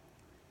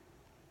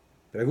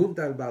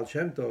 Pregunta el Baal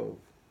Shem Tov,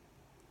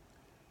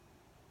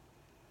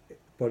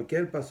 ¿por qué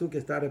el pasuk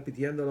está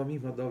repitiendo lo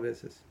mismo dos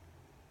veces?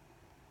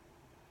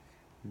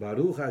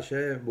 Baruch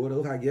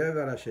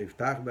HaGever asher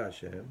yiftach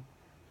beHashem,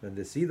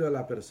 bendecido es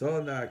la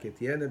persona que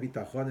tiene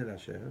bitajón en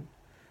Hashem,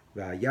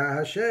 vaya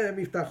Hashem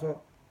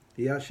yiftacho,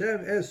 y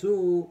Hashem es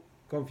su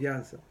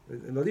confianza.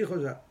 Lo dijo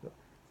ya.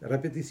 La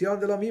repetición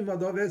de lo mismo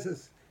dos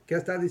veces. ¿Qué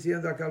está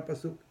diciendo acá el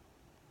pasuk?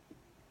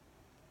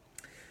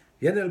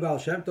 Viene el Baal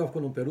Shem Tov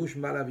con un perush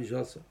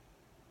maravilloso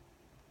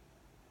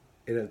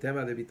en el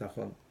tema de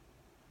bitajón.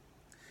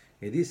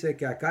 Y dice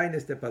que acá en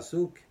este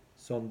pasuk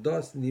son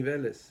dos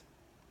niveles,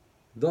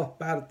 dos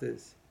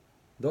partes,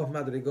 dos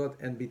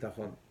madrigot en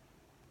bitajón.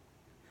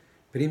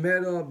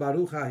 Primero,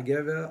 Baruch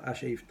HaGever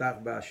asher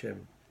yiftach beHashem.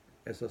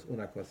 Eso es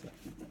una cosa.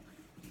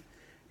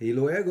 Y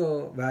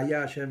luego, Vaya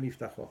Hashem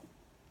Yiftacho.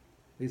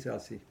 Dice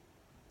así.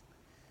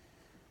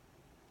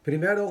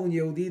 Primero, un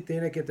Yehudí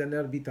tiene que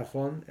tener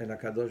bitajón en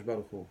Akadosh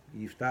Baruch Hu.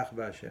 Yiftach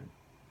beHashem.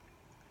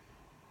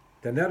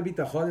 Tener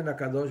bitajón en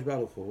Akadosh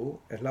Baruch Hu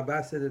es la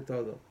base de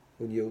todo.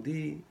 Un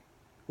Yehudí,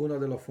 uno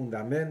de los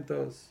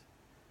fundamentos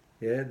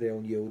de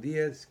un Yehudí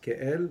es que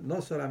él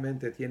no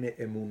solamente tiene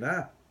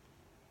emuná,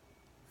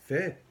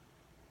 fe,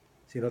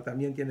 sino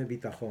también tiene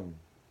bitajón,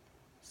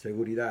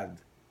 seguridad,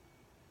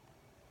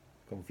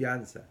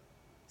 confianza.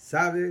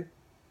 Sabe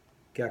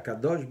que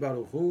Akadosh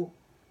Baruj Hu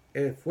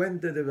es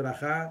fuente de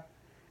brajá,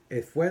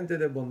 es fuente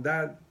de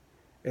bondad,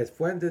 es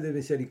fuente de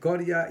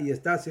misericordia, y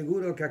está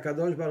seguro que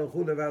Akadosh Baruj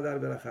Hu le va a dar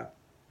brajá.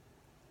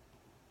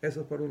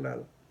 Eso es por un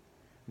lado.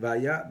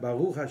 Vaya,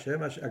 Baruch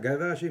Hashem,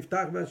 HaGever asher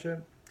yiftach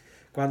beHashem.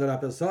 Cuando la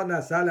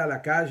persona sale a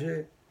la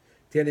calle,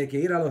 tiene que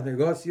ir a los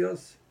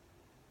negocios,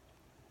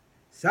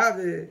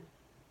 sabe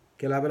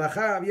que la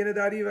brajá viene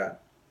de arriba.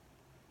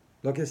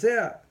 Lo que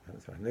sea,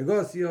 los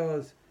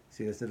negocios,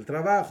 si es el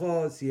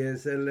trabajo, si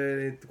es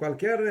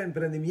cualquier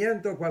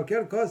emprendimiento,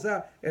 cualquier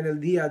cosa en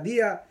el día a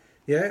día,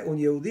 un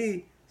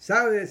Yehudí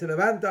sabe, se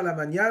levanta a la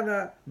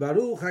mañana,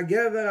 Baruch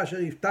HaGever asher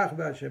yiftach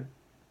beHashem.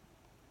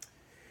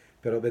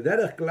 Pero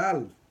bederech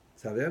klal,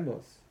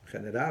 sabemos, en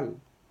general,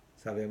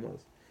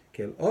 sabemos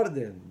que el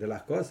orden de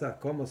las cosas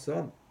como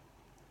son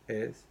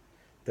es,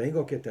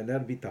 tengo que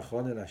tener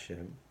bitajón en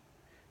Hashem,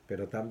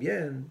 pero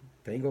también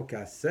tengo que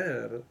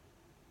hacer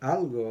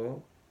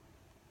algo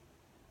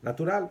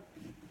natural.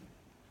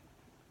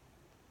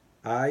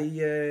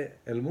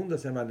 El mundo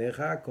se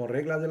maneja con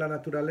reglas de la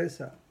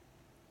naturaleza,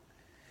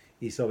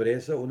 y sobre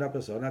eso una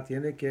persona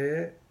tiene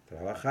que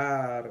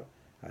trabajar,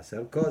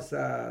 hacer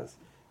cosas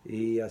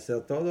y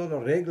hacer todas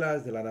las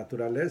reglas de la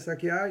naturaleza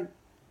que hay.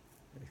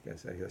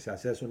 Si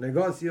haces un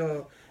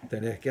negocio,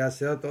 tenés que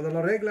hacer todas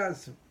las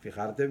reglas,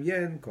 fijarte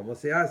bien cómo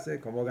se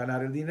hace, cómo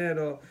ganar el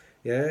dinero,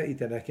 y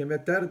tenés que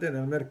meterte en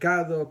el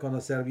mercado,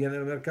 conocer bien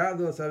el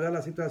mercado, saber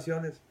las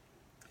situaciones.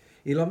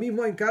 Y lo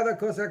mismo en cada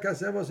cosa que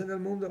hacemos en el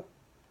mundo.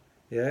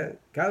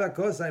 Cada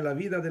cosa en la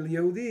vida del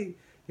Yehudí,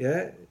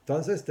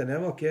 entonces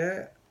tenemos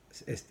que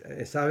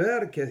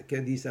saber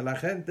qué dice la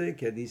gente,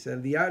 qué dice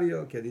el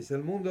diario, qué dice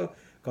el mundo,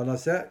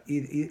 conocer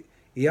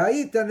y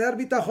ahí tener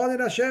bitajón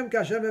en Hashem, que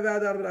Hashem me va a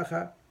dar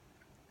braja.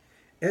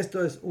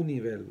 Esto es un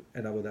nivel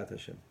en Avodat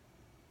Hashem.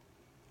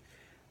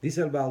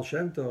 Dice el Baal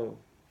Shem Tov,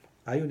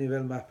 hay un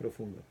nivel más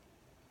profundo.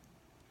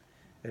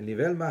 El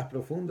nivel más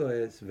profundo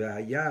es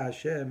Ve'haya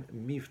Hashem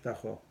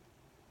miftacho.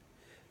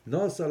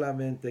 no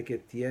solamente que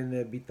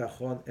tiene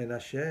bitajón en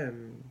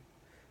Hashem,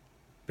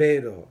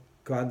 pero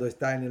cuando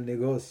está en el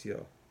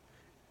negocio,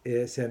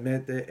 se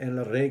mete en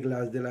las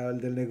reglas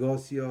del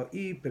negocio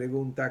y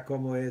pregunta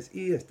cómo es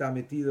y está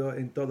metido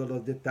en todos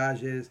los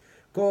detalles,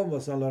 cómo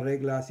son las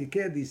reglas y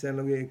qué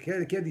dicen,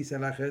 qué dice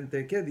la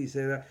gente, qué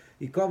dice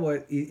y cómo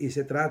y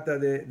se trata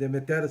de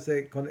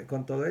meterse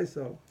con todo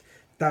eso.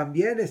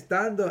 También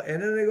estando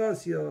en el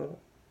negocio,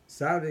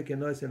 sabe que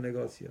no es el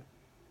negocio,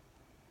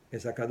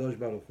 es Akadosh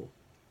Baruj Hu.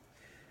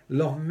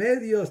 Los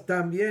medios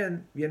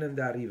también vienen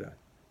de arriba.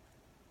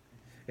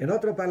 En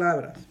otras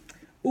palabras,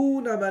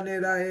 una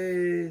manera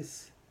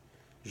es,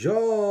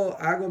 yo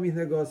hago mis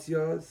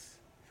negocios,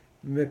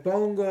 me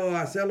pongo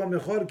a hacer lo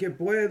mejor que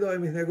puedo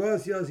en mis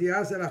negocios y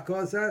hacer las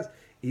cosas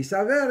y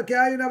saber que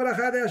hay una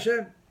braja de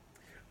Hashem.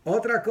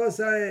 Otra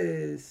cosa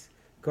es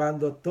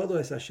cuando todo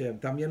es Hashem,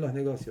 también los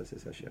negocios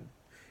es Hashem.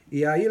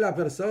 Y ahí la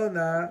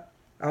persona,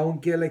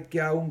 aunque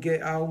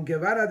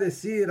van a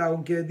decir,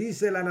 aunque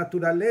dice la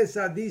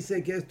naturaleza,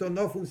 dice que esto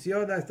no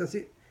funciona, esto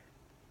así,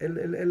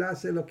 él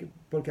hace lo que,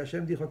 porque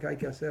Hashem dijo que hay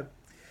que hacer.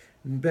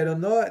 Pero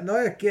no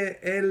es que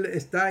él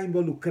está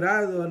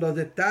involucrado en los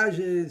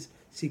detalles,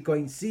 si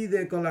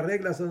coincide con las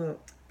reglas o no.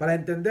 Para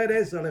entender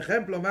eso, el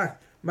ejemplo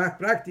más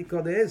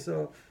práctico de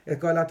eso es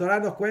cuando la Torah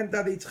nos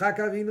cuenta de Yitzhak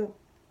Avinu.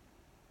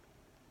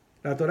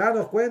 La Torah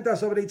nos cuenta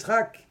sobre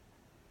Yitzhak.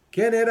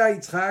 ¿Quién era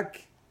Yitzhak?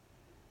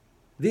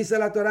 Dice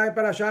la Torah en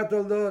Parashat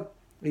Toldot,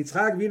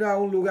 Yitzhak vino a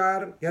un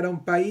lugar que era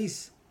un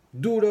país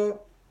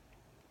duro,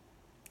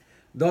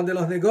 donde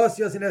los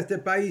negocios en este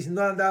país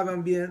no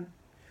andaban bien.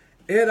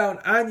 Era un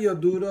año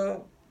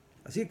duro.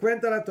 Así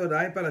cuenta la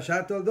Torah en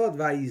Parashat Toldot.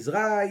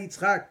 Vayizra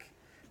Yitzhak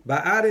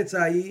ba'aretz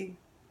ahí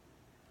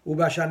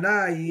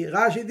ubashana ahí.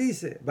 Rashi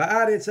dice,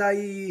 ba'aretz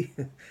ahí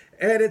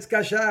eretz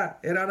kasha.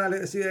 Era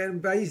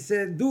un país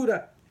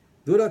dura.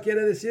 Duro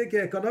quiere decir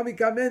que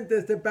económicamente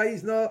este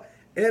país no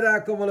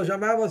era como lo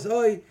llamamos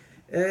hoy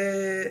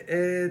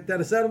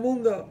tercer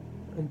mundo.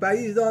 Un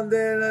país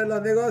donde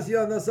los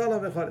negocios no son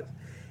los mejores.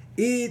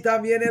 Y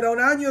también era un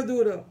año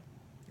duro.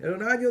 Era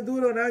un año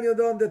duro, un año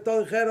donde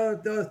todos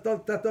dijeron,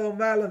 está todo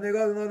mal, los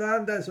negocios no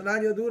andan, es un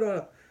año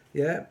duro.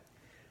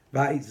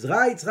 Va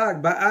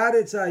Yitzhak,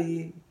 ba'aretz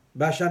ahí,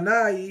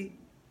 bashana ahí,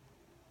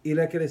 y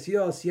le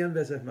creció 100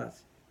 veces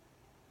más.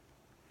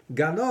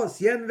 Ganó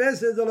 100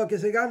 veces de lo que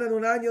se gana en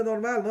un año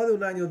normal, no de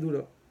un año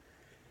duro.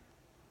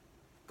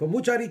 Con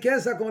mucha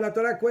riqueza, como la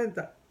Torah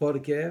cuenta.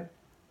 ¿Por qué?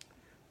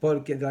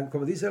 Porque,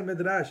 como dice el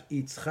Medrash,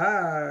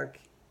 Yitzhak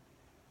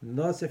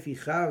no se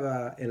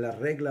fijaba en las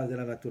reglas de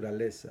la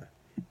naturaleza.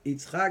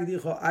 Yitzhak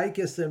dijo, hay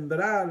que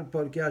sembrar,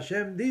 porque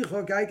Hashem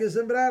dijo que hay que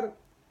sembrar.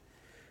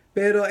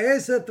 Pero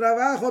ese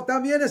trabajo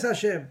también es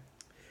Hashem.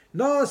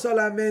 No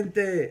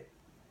solamente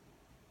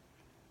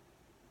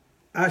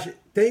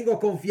tengo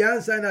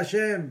confianza en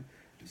Hashem,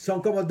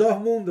 son como dos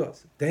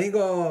mundos.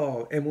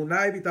 Tengo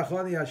Emuná y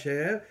Bitajón y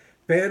Hashem,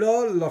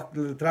 pero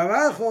el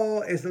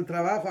trabajo es el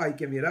trabajo, hay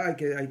que mirar,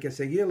 hay que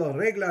seguir las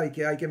reglas,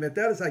 hay que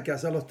meterse, hay que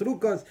hacer los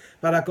trucos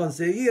para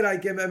conseguir, hay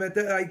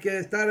que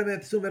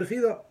estar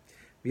sumergido.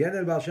 Viene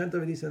el Baal Shem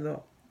Tov y dice,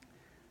 no,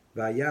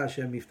 vaya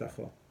Hashem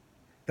miftajó.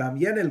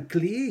 También el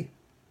Kli,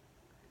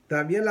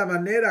 también la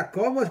manera,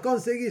 cómo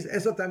conseguís,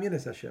 eso también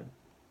es Hashem.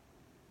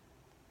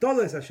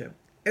 Todo es Hashem,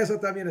 eso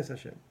también es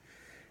Hashem.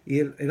 Y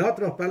en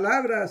otras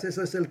palabras,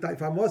 eso es el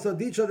famoso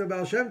dicho del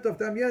Baal Shem Tov,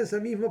 también es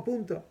el mismo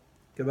punto.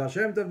 Que Baal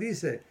Shem Tov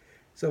dice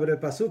sobre el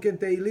pasuk en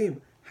Teilim,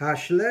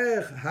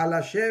 Hashlech hal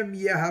Hashem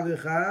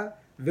yehavecha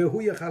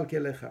vehu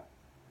yechalkelecha.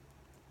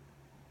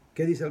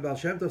 ¿Qué dice el Baal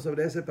Shem Tov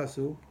sobre ese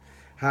pasuk?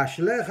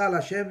 Hashlech al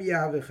Hashem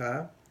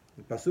yehavecha.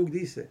 El pasuk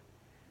dice,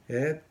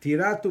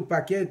 tira tu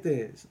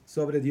paquete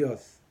sobre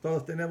Dios.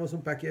 Todos tenemos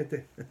un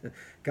paquete.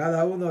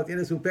 Cada uno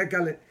tiene su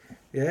pécale.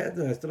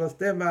 Nuestros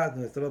temas,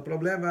 nuestros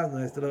problemas,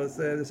 nuestros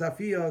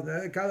desafíos.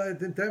 Cada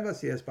tema,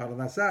 si es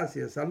parnasá, si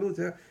es salud.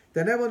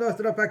 Tenemos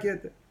nuestro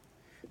paquete.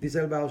 Dice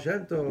el Baal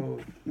Shem Tov,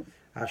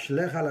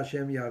 Hashlech al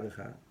Hashem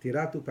yehavecha.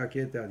 Tira tu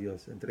paquete a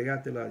Dios.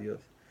 Entregátelo a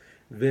Dios.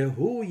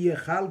 Vehu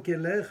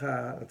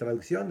yechalkelecha. La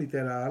traducción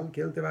literal,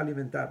 que Él te va a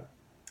alimentar.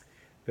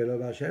 Pero el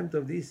Baal Shem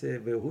Tov dice,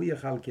 Vehu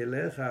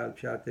yechalkelecha, el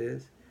pshat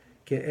es,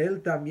 que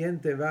Él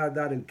también te va a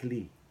dar el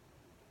kli.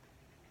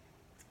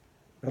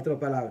 En otras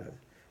palabras,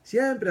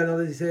 siempre nos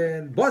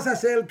dicen, vos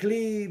haces el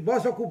kli,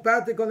 vos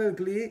ocupate con el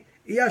kli,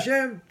 y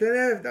Hashem,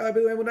 tenés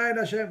emuná en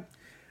Hashem.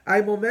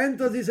 Hay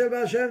momentos, dice el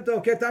Baal Shem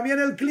Tov, que también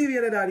el kli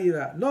viene de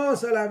arriba. No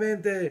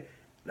solamente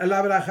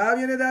la brajá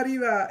viene de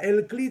arriba,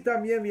 el kli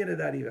también viene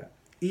de arriba.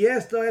 Y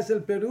esto es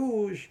el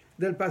perush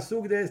del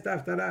pasuk de esta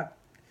haftará.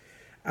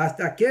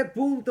 ¿Hasta qué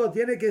punto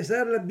tiene que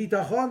ser el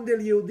bitajón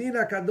del Yehudín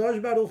a Kadosh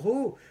Baruch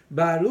Hu?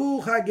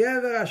 Baruch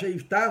HaGever Asher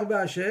Yiftach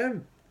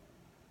BaHashem.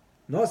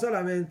 No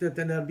solamente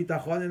tener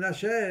bitajón en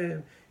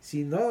Hashem,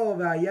 sino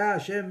vaya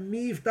Hashem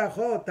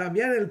miftajó,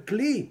 también el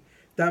kli,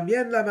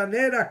 también la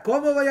manera,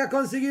 cómo voy a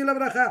conseguir la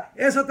braja.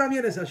 Eso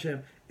también es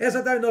Hashem.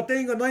 Eso también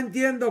no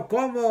entiendo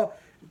cómo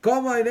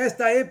como en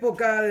esta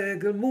época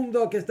del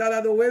mundo que está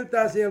dando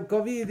vueltas y el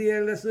COVID y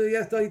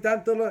esto y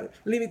tantas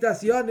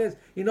limitaciones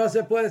y no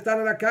se puede estar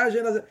en la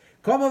calle,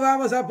 ¿cómo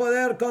vamos a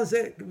poder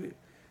conseguir?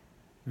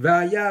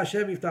 Vaya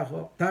Hashem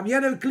Iftajo.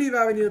 También el Kli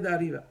va a venir de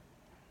arriba.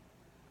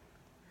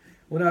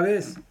 Una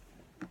vez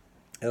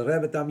el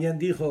Rebbe también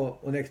dijo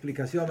una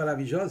explicación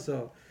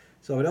maravillosa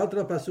sobre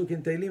otro pasuk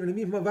en Teilim, el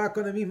mismo va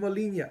con la misma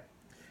línea.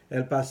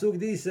 El pasuk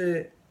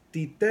dice,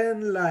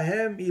 Titen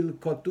lahem il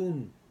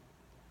kotun.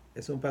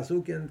 Es un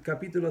pasuk en el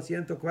capítulo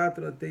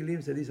 104 de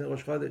Teilim, se dice en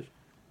Rosh Chodesh.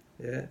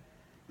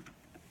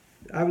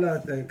 Habla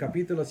del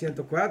capítulo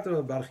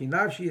 104,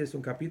 Barjinavshi, es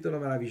un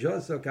capítulo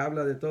maravilloso que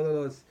habla de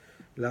todas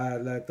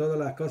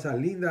las cosas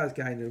lindas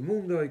que hay en el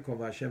mundo y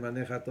cómo Hashem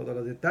maneja todos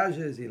los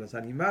detalles y los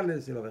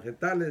animales y los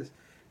vegetales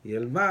y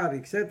el mar,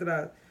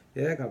 etc.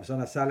 Que la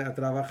persona sale a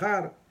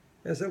trabajar.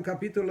 Es un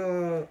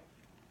capítulo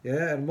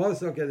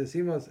hermoso que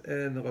decimos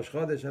en Rosh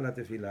Chodesh en la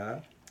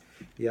Tefilá.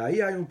 Y ahí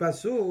hay un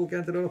pasuk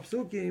entre los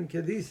psukim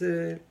que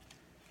dice,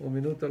 un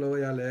minuto lo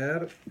voy a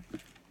leer,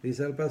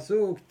 dice el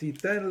pasuk,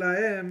 Titen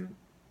laem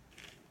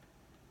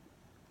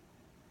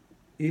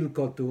il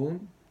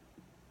kotun,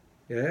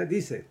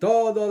 dice,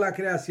 toda la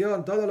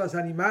creación, todos los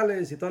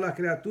animales y todas las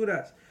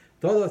criaturas,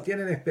 todos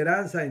tienen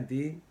esperanza en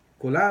ti,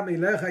 kulam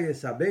ileja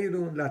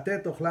yesabeirun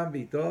latet ochlam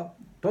bito,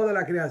 toda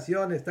la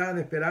creación están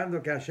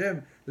esperando que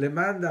Hashem le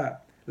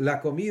manda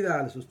la comida,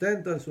 el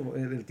sustento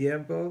en el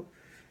tiempo.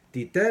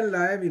 Titen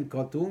laem il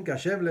kotun, que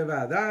Hashem le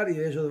va a dar y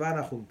ellos van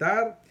a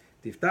juntar.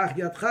 Tiftach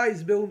yadcha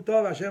isbeun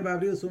tov, Hashem va a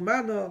abrir su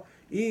mano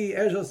y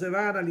ellos se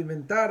van a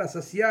alimentar, a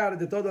saciar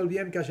de todo el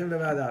bien que Hashem le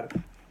va a dar.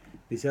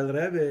 Dice el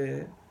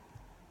Rebbe,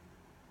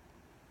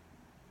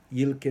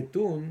 il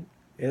ketun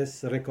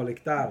es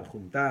recolectar,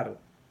 juntar,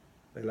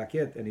 el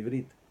akiet en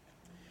ivrit.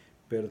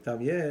 Pero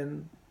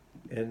también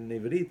en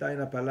ivrit hay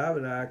una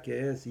palabra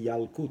que es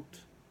yalkut.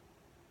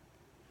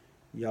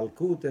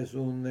 Yalkut es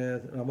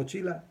una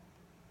mochila.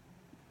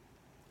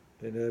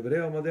 En el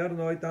hebreo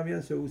moderno hoy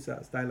también se usa,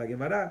 está en la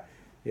Gemara.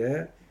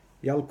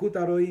 Yalkut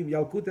aroim,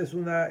 Yalkut es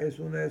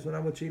una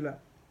mochila.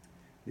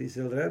 Dice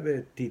el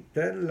Rebbe,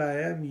 Titen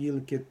laem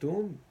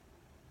yilketun,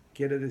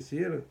 quiere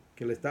decir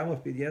que le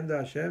estamos pidiendo a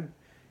Hashem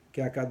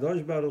que a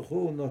Kadosh Baruj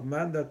Hu nos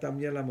manda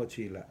también la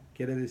mochila.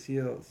 Quiere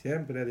decir,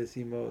 siempre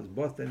decimos,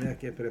 vos tenés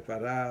que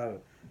preparar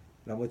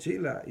la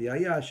mochila y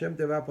ahí Hashem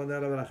te va a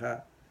poner la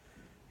braja.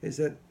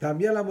 Dice,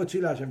 también la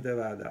mochila Hashem te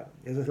va a dar.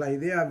 Esa es la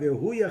idea,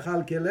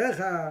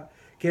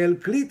 que el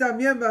Kli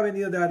también va a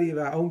venir de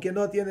arriba, aunque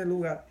no tiene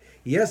lugar.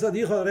 Y eso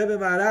dijo el Rebbe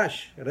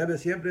Maharash. El Rebbe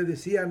siempre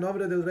decía en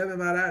nombre del Rebbe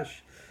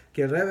Maharash,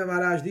 que el Rebbe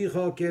Maharash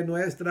dijo que en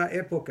nuestra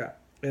época,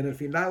 en el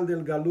final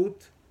del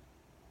Galut,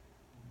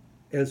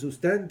 el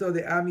sustento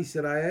de Am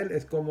Israel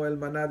es como el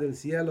maná del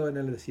cielo en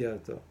el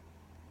desierto.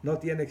 No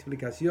tiene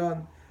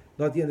explicación,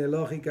 no tiene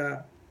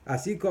lógica.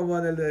 Así como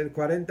en el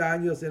 40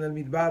 años en el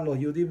Midbar, los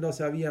Yudim no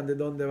sabían de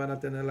dónde van a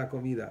tener la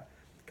comida.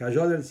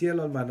 Cayó del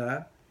cielo el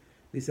maná.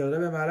 Dice el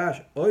Rebbe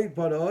Maharash, hoy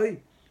por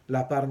hoy,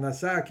 la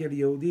parnasá que el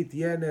Yehudí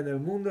tiene en el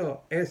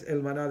mundo es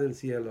el maná del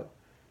cielo.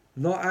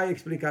 No hay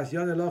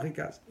explicaciones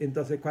lógicas.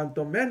 Entonces,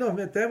 cuanto menos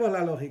metemos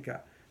la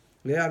lógica,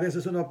 a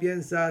veces uno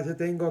piensa,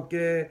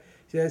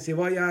 si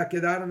voy a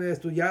quedarme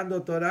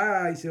estudiando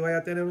Torah y si voy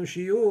a tener un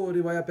shiur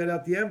y voy a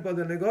perder tiempo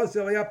del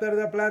negocio, voy a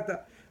perder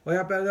plata, voy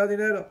a perder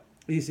dinero.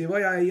 Y si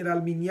voy a ir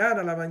al minyan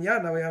a la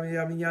mañana, voy a ir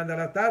al minyan a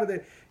la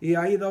tarde, y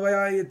ahí no voy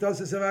a ir,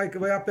 entonces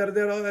voy a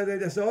perder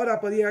de esa hora,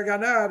 podía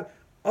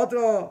ganar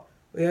otro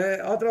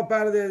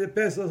par de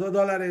pesos o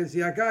dólares,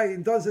 y acá, y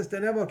entonces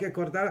tenemos que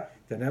cortar,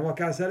 tenemos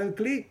que hacer el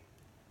Kli.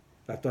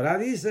 La Torah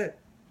dice,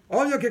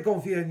 obvio que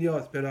confía en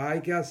Dios, pero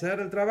hay que hacer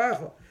el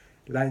trabajo.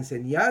 La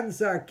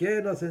enseñanza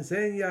que nos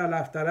enseña la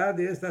Haftarah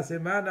de esta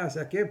semana,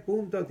 hasta qué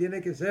punto tiene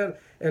que ser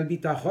el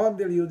bitajón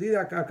del Yehudí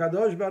a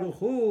Kadosh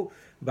Baruj Hu,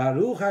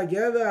 Baruch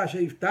HaGever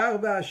Asher Yiftach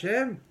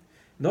BeHashem.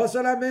 No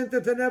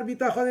solamente tener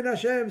bitajón en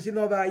Hashem,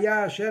 sino vaya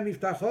Hashem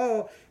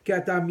Yiftajó, que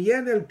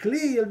también el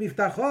Kli, el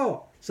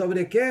Yiftajó,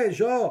 sobre que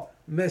yo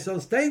me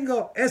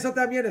sostengo, eso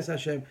también es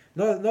Hashem.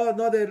 No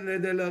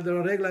de las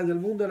reglas del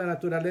mundo, la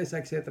naturaleza,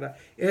 etc.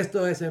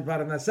 Esto es en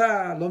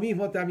Parnasá, lo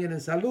mismo también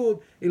en salud,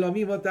 y lo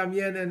mismo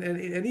también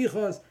en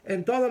hijos,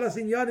 en todas las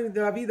señales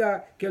de la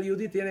vida que el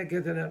Yehudí tiene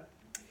que tener.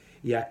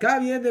 Y acá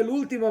viene el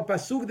último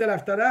pasuk de la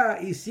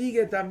Haftarah y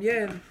sigue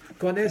también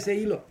con ese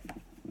hilo.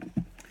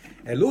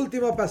 El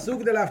último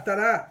pasuk de la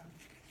Haftarah.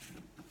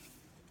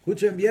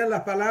 Escuchen bien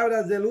las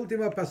palabras del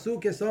último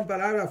pasuk, que son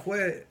palabras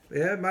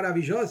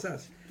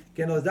maravillosas,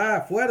 que nos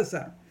da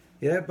fuerza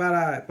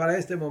para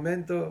este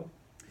momento.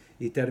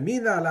 Y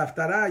termina la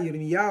Haftarah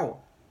Yirmiyahu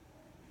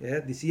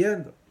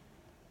diciendo,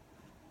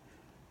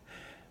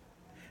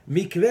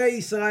 Mikve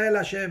Israel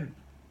Hashem.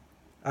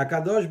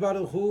 Akadosh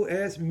Baruch Hu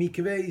es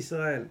Mikve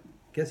Israel.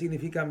 ¿Qué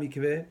significa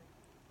Mikve?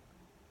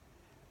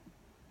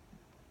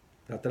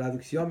 La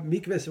traducción,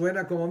 mikve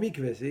suena como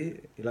mikve,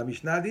 ¿sí? Y la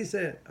Mishnah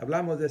dice,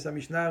 hablamos de esa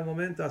Mishnah un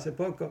momento, hace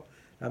poco,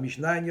 la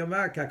Mishnah en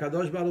Yomá, que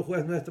Akadosh Baruj Hu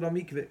es nuestro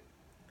mikve.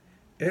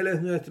 Él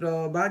es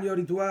nuestro baño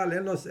ritual,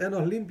 Él nos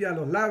limpia,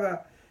 nos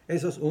lava.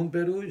 Eso es un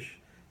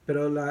perush.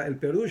 pero el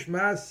perush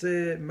más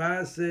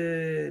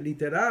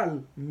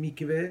literal,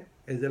 mikve,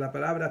 es de la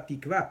palabra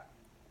tikva.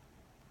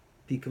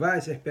 Tikva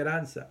es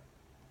esperanza.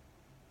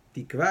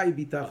 Tikva y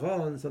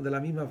bitajón son de la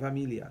misma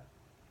familia.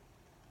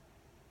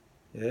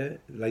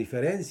 La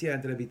diferencia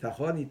entre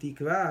bitajón y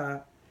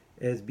tikva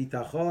es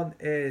bitajón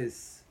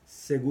es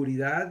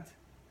seguridad,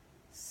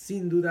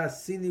 sin duda,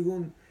 sin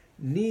ningún,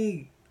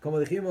 ni, como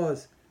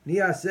dijimos, ni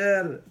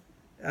hacer,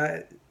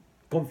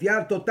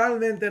 confiar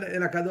totalmente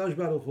en Akadosh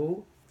Baruj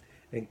Hu.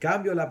 En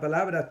cambio, la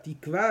palabra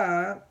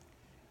tikva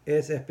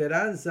es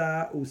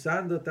esperanza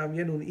usando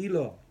también un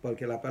hilo,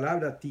 porque la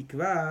palabra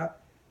tikva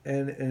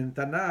en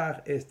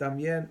Tanaj es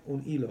también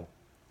un hilo.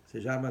 Se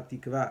llama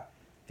tikva.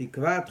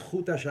 Tikvat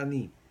Chut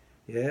Hashani.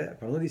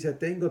 Cuando uno dice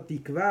tengo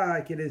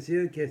tikva, quiere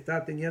decir que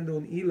está teniendo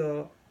un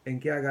hilo en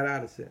que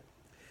agarrarse.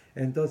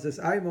 Entonces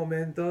hay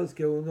momentos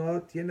que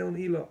uno tiene un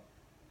hilo.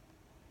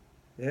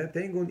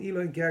 Tengo un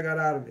hilo en que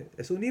agarrarme.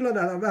 Es un hilo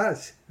nada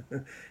más.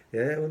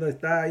 Uno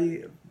está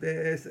ahí,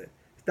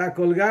 está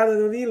colgado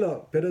en un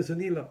hilo, pero es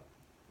un hilo.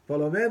 Por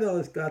lo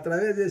menos a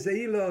través de ese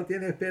hilo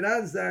tiene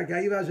esperanza que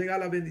ahí va a llegar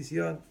la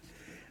bendición.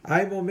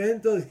 Hay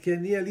momentos que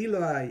ni el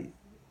hilo hay.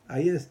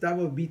 Ahí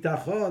estamos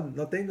bitajón,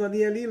 no tengo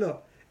ni el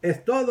hilo.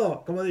 Es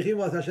todo, como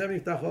dijimos, Hashem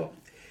Iftajó.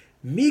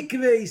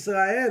 Mikve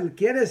Israel,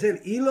 ¿quién es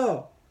el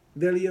hilo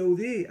del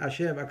Yehudi?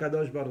 Hashem,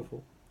 Akadosh Baruch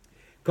Hu.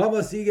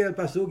 ¿Cómo sigue el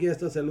pasuk? Y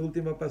esto es el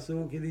último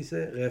pasuk que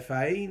dice,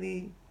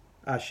 Refaini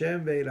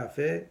Hashem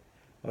beirafe,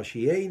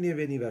 Oshieini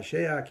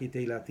benivashea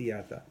kiteilati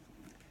ata.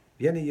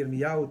 Viene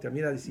Yirmiyahu,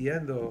 termina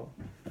diciendo,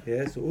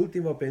 su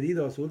último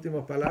pedido, sus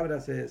últimas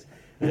palabras es,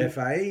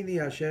 Refaini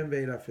Hashem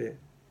beirafe.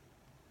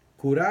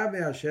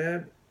 Curame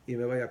Hashem y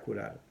me voy a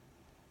curar.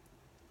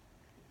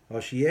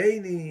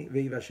 Oshieini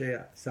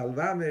veivashea.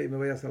 Salvame y me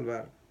voy a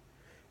salvar.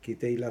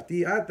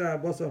 Kiteilati ata,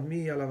 vos sos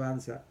mi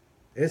alabanza.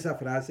 Esa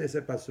frase,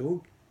 ese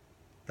pasuk,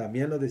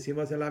 también lo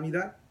decimos en la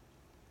Amidá.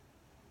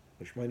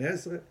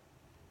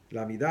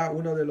 La Amidá,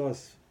 uno de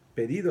los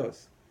pedido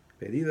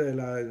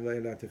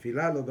de la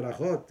tefilá, los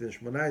brajot, en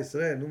Shmona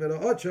Esrei, número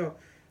 8,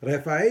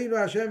 Refaeinu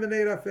Hashem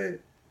b'nei Rafe.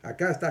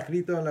 Acá está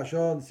escrito en la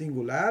Shon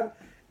singular,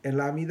 en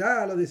la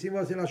Amidá lo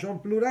decimos en la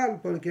Shon plural,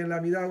 porque en la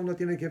Amidá uno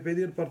tiene que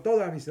pedir por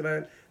todo a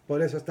Israel,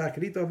 por eso está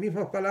escrito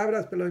mismas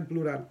palabras, pero en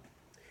plural.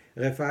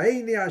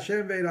 Refaeini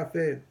Hashem b'nei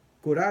Rafe,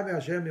 curame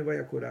Hashem y voy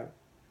a curar.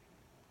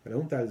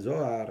 Pregunta el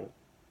Zohar,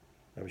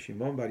 Rabbi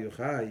Shimon Bar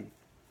Yochai,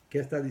 ¿qué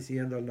está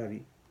diciendo el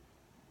Naví?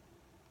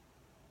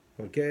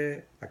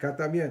 Porque acá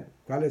también,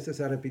 ¿cuál es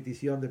esa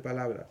repetición de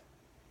palabras?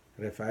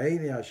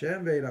 Refaeini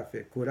Hashem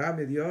veirafe,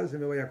 curame Dios y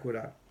me voy a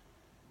curar.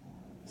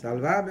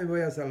 Salvame y me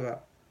voy a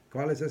salvar.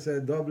 ¿Cuál es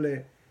ese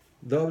doble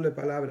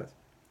palabras?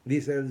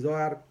 Dice el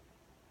Zohar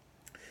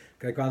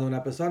que cuando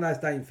una persona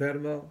está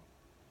enfermo,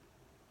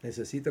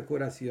 necesita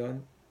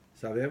curación,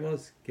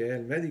 sabemos que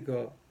el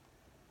médico,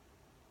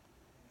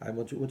 hay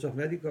muchos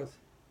médicos,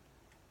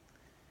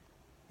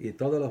 y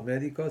todos los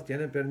médicos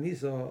tienen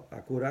permiso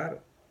a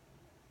curar.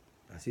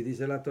 Así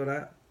dice la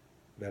Torah,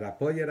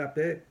 Verapo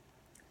Yerapé,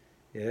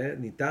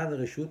 Nitan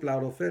Reshut la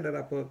Rofe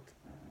Lerapot.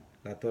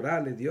 La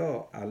Torah le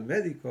dio al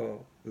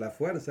médico la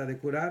fuerza de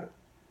curar,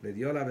 le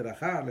dio la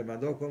verajá, le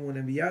mandó como un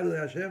enviado de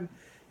Hashem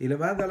y le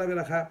manda la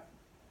verajá.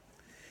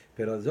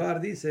 Pero Zohar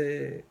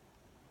dice,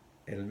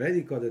 el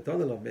médico de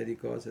todos los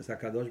médicos es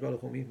Akadosh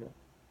Baruj Hu mismo.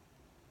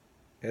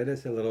 Él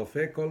es el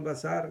Rofe Kol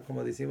Basar,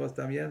 como decimos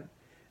también.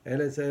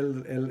 Él es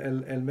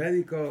el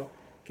médico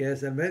que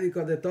es el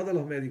médico de todos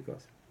los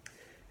médicos.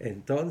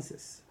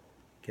 Entonces,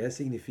 ¿qué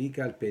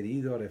significa el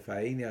pedido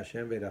Refaeini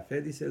Hashem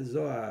beirafe? Dice el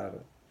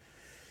Zohar,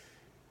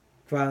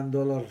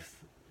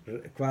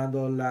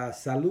 cuando la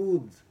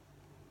salud,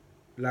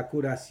 la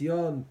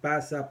curación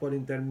pasa por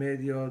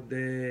intermedio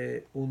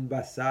de un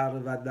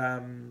basar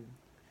vadam,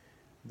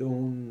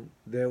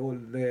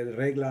 de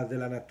reglas de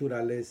la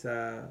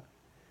naturaleza,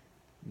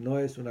 no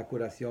es una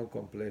curación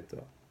completa.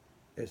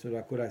 Es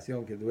una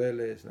curación que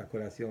duele, es una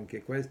curación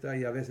que cuesta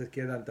y a veces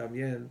quedan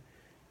también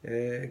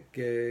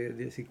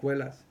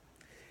secuelas.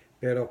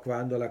 Pero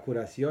cuando la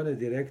curación es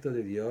directo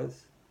de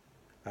Dios,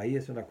 ahí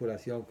es una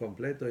curación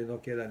completa y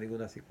no queda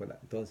ninguna secuela.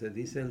 Entonces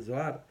dice el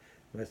Zohar,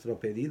 nuestro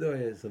pedido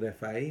es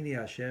Refaeini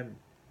Hashem,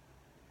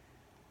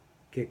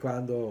 que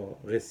cuando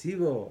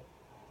recibo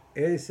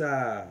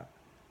esa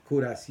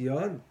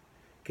curación,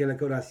 que la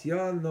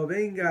curación no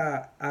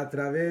venga a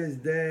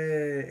través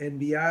de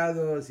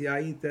enviados y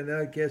ahí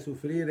tener que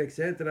sufrir,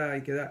 etcétera,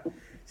 y quedar,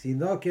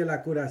 sino que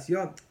la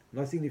curación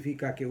no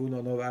significa que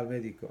uno no va al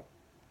médico.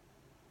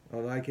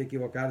 No hay que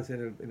equivocarse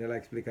en la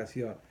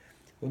explicación.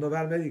 Uno va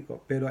al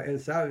médico, pero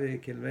él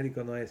sabe que el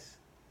médico no es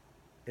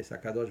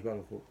Akadosh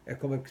Baruj Hu. Es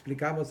como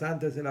explicamos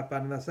antes en la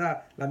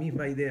Parnasá, la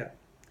misma idea.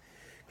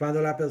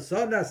 Cuando la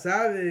persona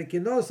sabe que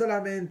no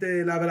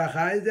solamente la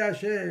braja es de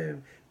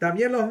Hashem,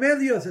 también los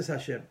medios es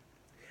Hashem.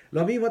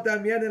 Lo mismo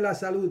también en la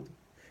salud.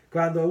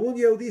 Cuando un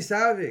Yehudi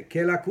sabe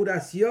que la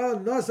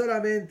curación no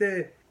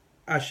solamente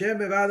Hashem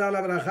me va a dar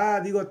la braja,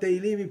 digo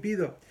Teilim y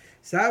pido,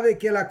 sabe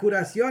que la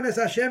curación es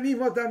Hashem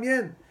mismo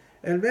también.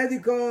 El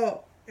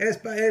médico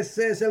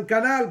es el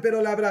canal,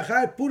 pero la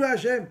braja es pura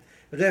Hashem.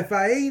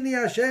 Refaeini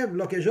Hashem,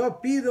 lo que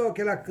yo pido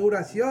que la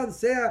curación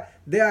sea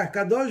de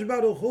Akadosh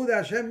Baruj Hu, de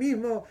Hashem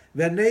mismo,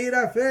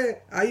 Veneira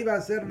fe, ahí va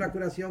a ser una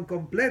curación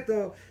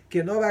completo,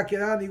 que no va a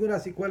quedar ninguna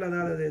secuela,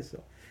 nada de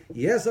eso.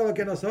 Y eso es lo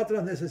que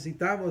nosotros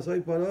necesitamos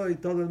hoy por hoy,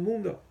 todo el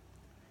mundo.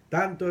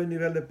 Tanto en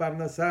nivel de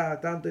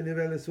Parnasá, tanto en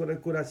nivel de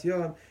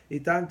curación, y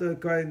tanto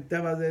en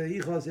temas de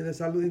hijos y de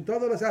salud, en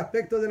todos los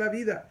aspectos de la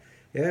vida.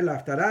 La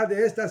Haftará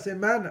de esta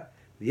semana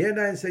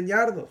viene a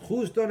enseñarnos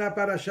justo una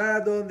parashá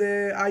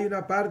donde hay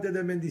una parte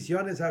de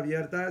bendiciones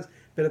abiertas,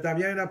 pero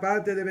también hay una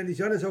parte de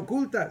bendiciones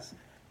ocultas.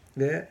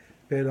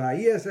 Pero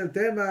ahí es el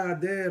tema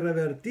de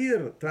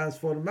revertir,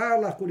 transformar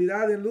la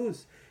oscuridad en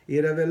luz y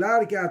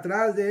revelar que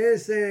atrás de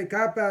esa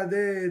capa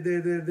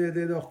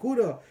de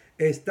oscuro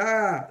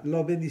está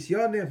las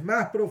bendiciones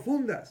más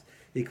profundas.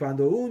 Y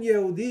cuando un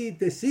Yehudí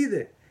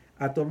decide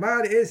a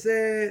tomar esa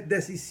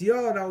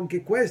decisión,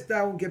 aunque cuesta,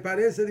 aunque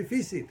parece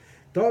difícil,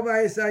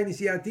 toma esa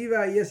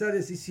iniciativa y esa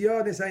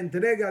decisión, esa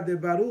entrega de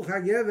Baruch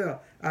HaGever,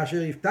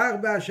 Asher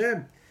Yiftach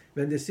BeHashem.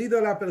 Bendecido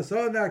la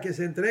persona que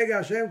se entrega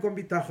a Hashem con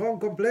bitajón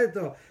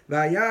completo.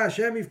 Vaya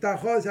Hashem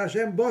Yiftachos,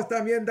 Hashem, vos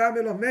también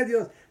dame los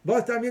medios,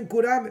 vos también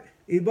curame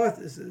y vos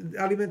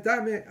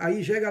alimentame.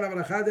 Ahí llega la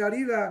braja de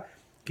arriba,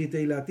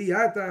 Kiteilati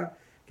Ata,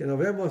 que nos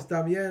vemos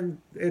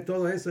también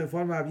todo eso en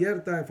forma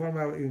abierta,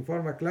 en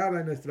forma clara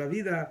en nuestra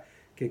vida,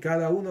 que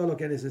cada uno lo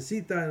que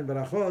necesita en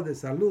brajot de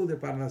salud, de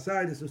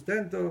parnasá y de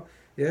sustento,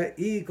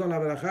 y con la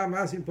brajá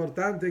más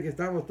importante que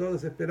estamos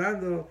todos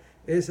esperando,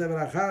 esa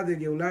brajá de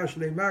Geulah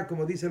Shleimá,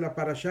 como dice la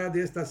parashá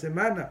de esta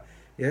semana,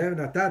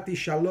 Natati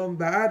Shalom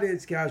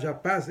Baaretz, que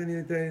haya paz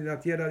en la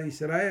tierra de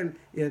Israel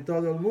y en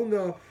todo el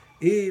mundo,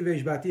 y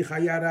Veshbati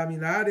Hayara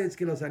Minaretz,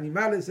 que los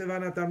animales se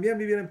van a también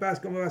vivir en paz,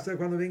 como va a ser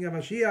cuando venga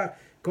Mashiach,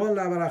 con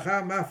la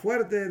barajá más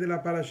fuerte de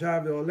la parashá,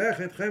 Veolech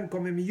Etchem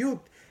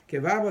Komemiyut, que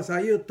vamos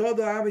a ir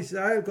todo a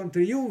Israel con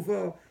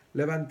triunfo,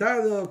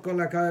 levantado, con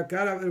la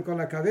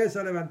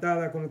cabeza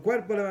levantada, con el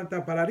cuerpo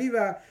levantado para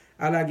arriba,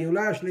 a la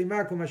Geulah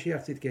Shleimá con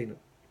Mashiach Tzidkeinu.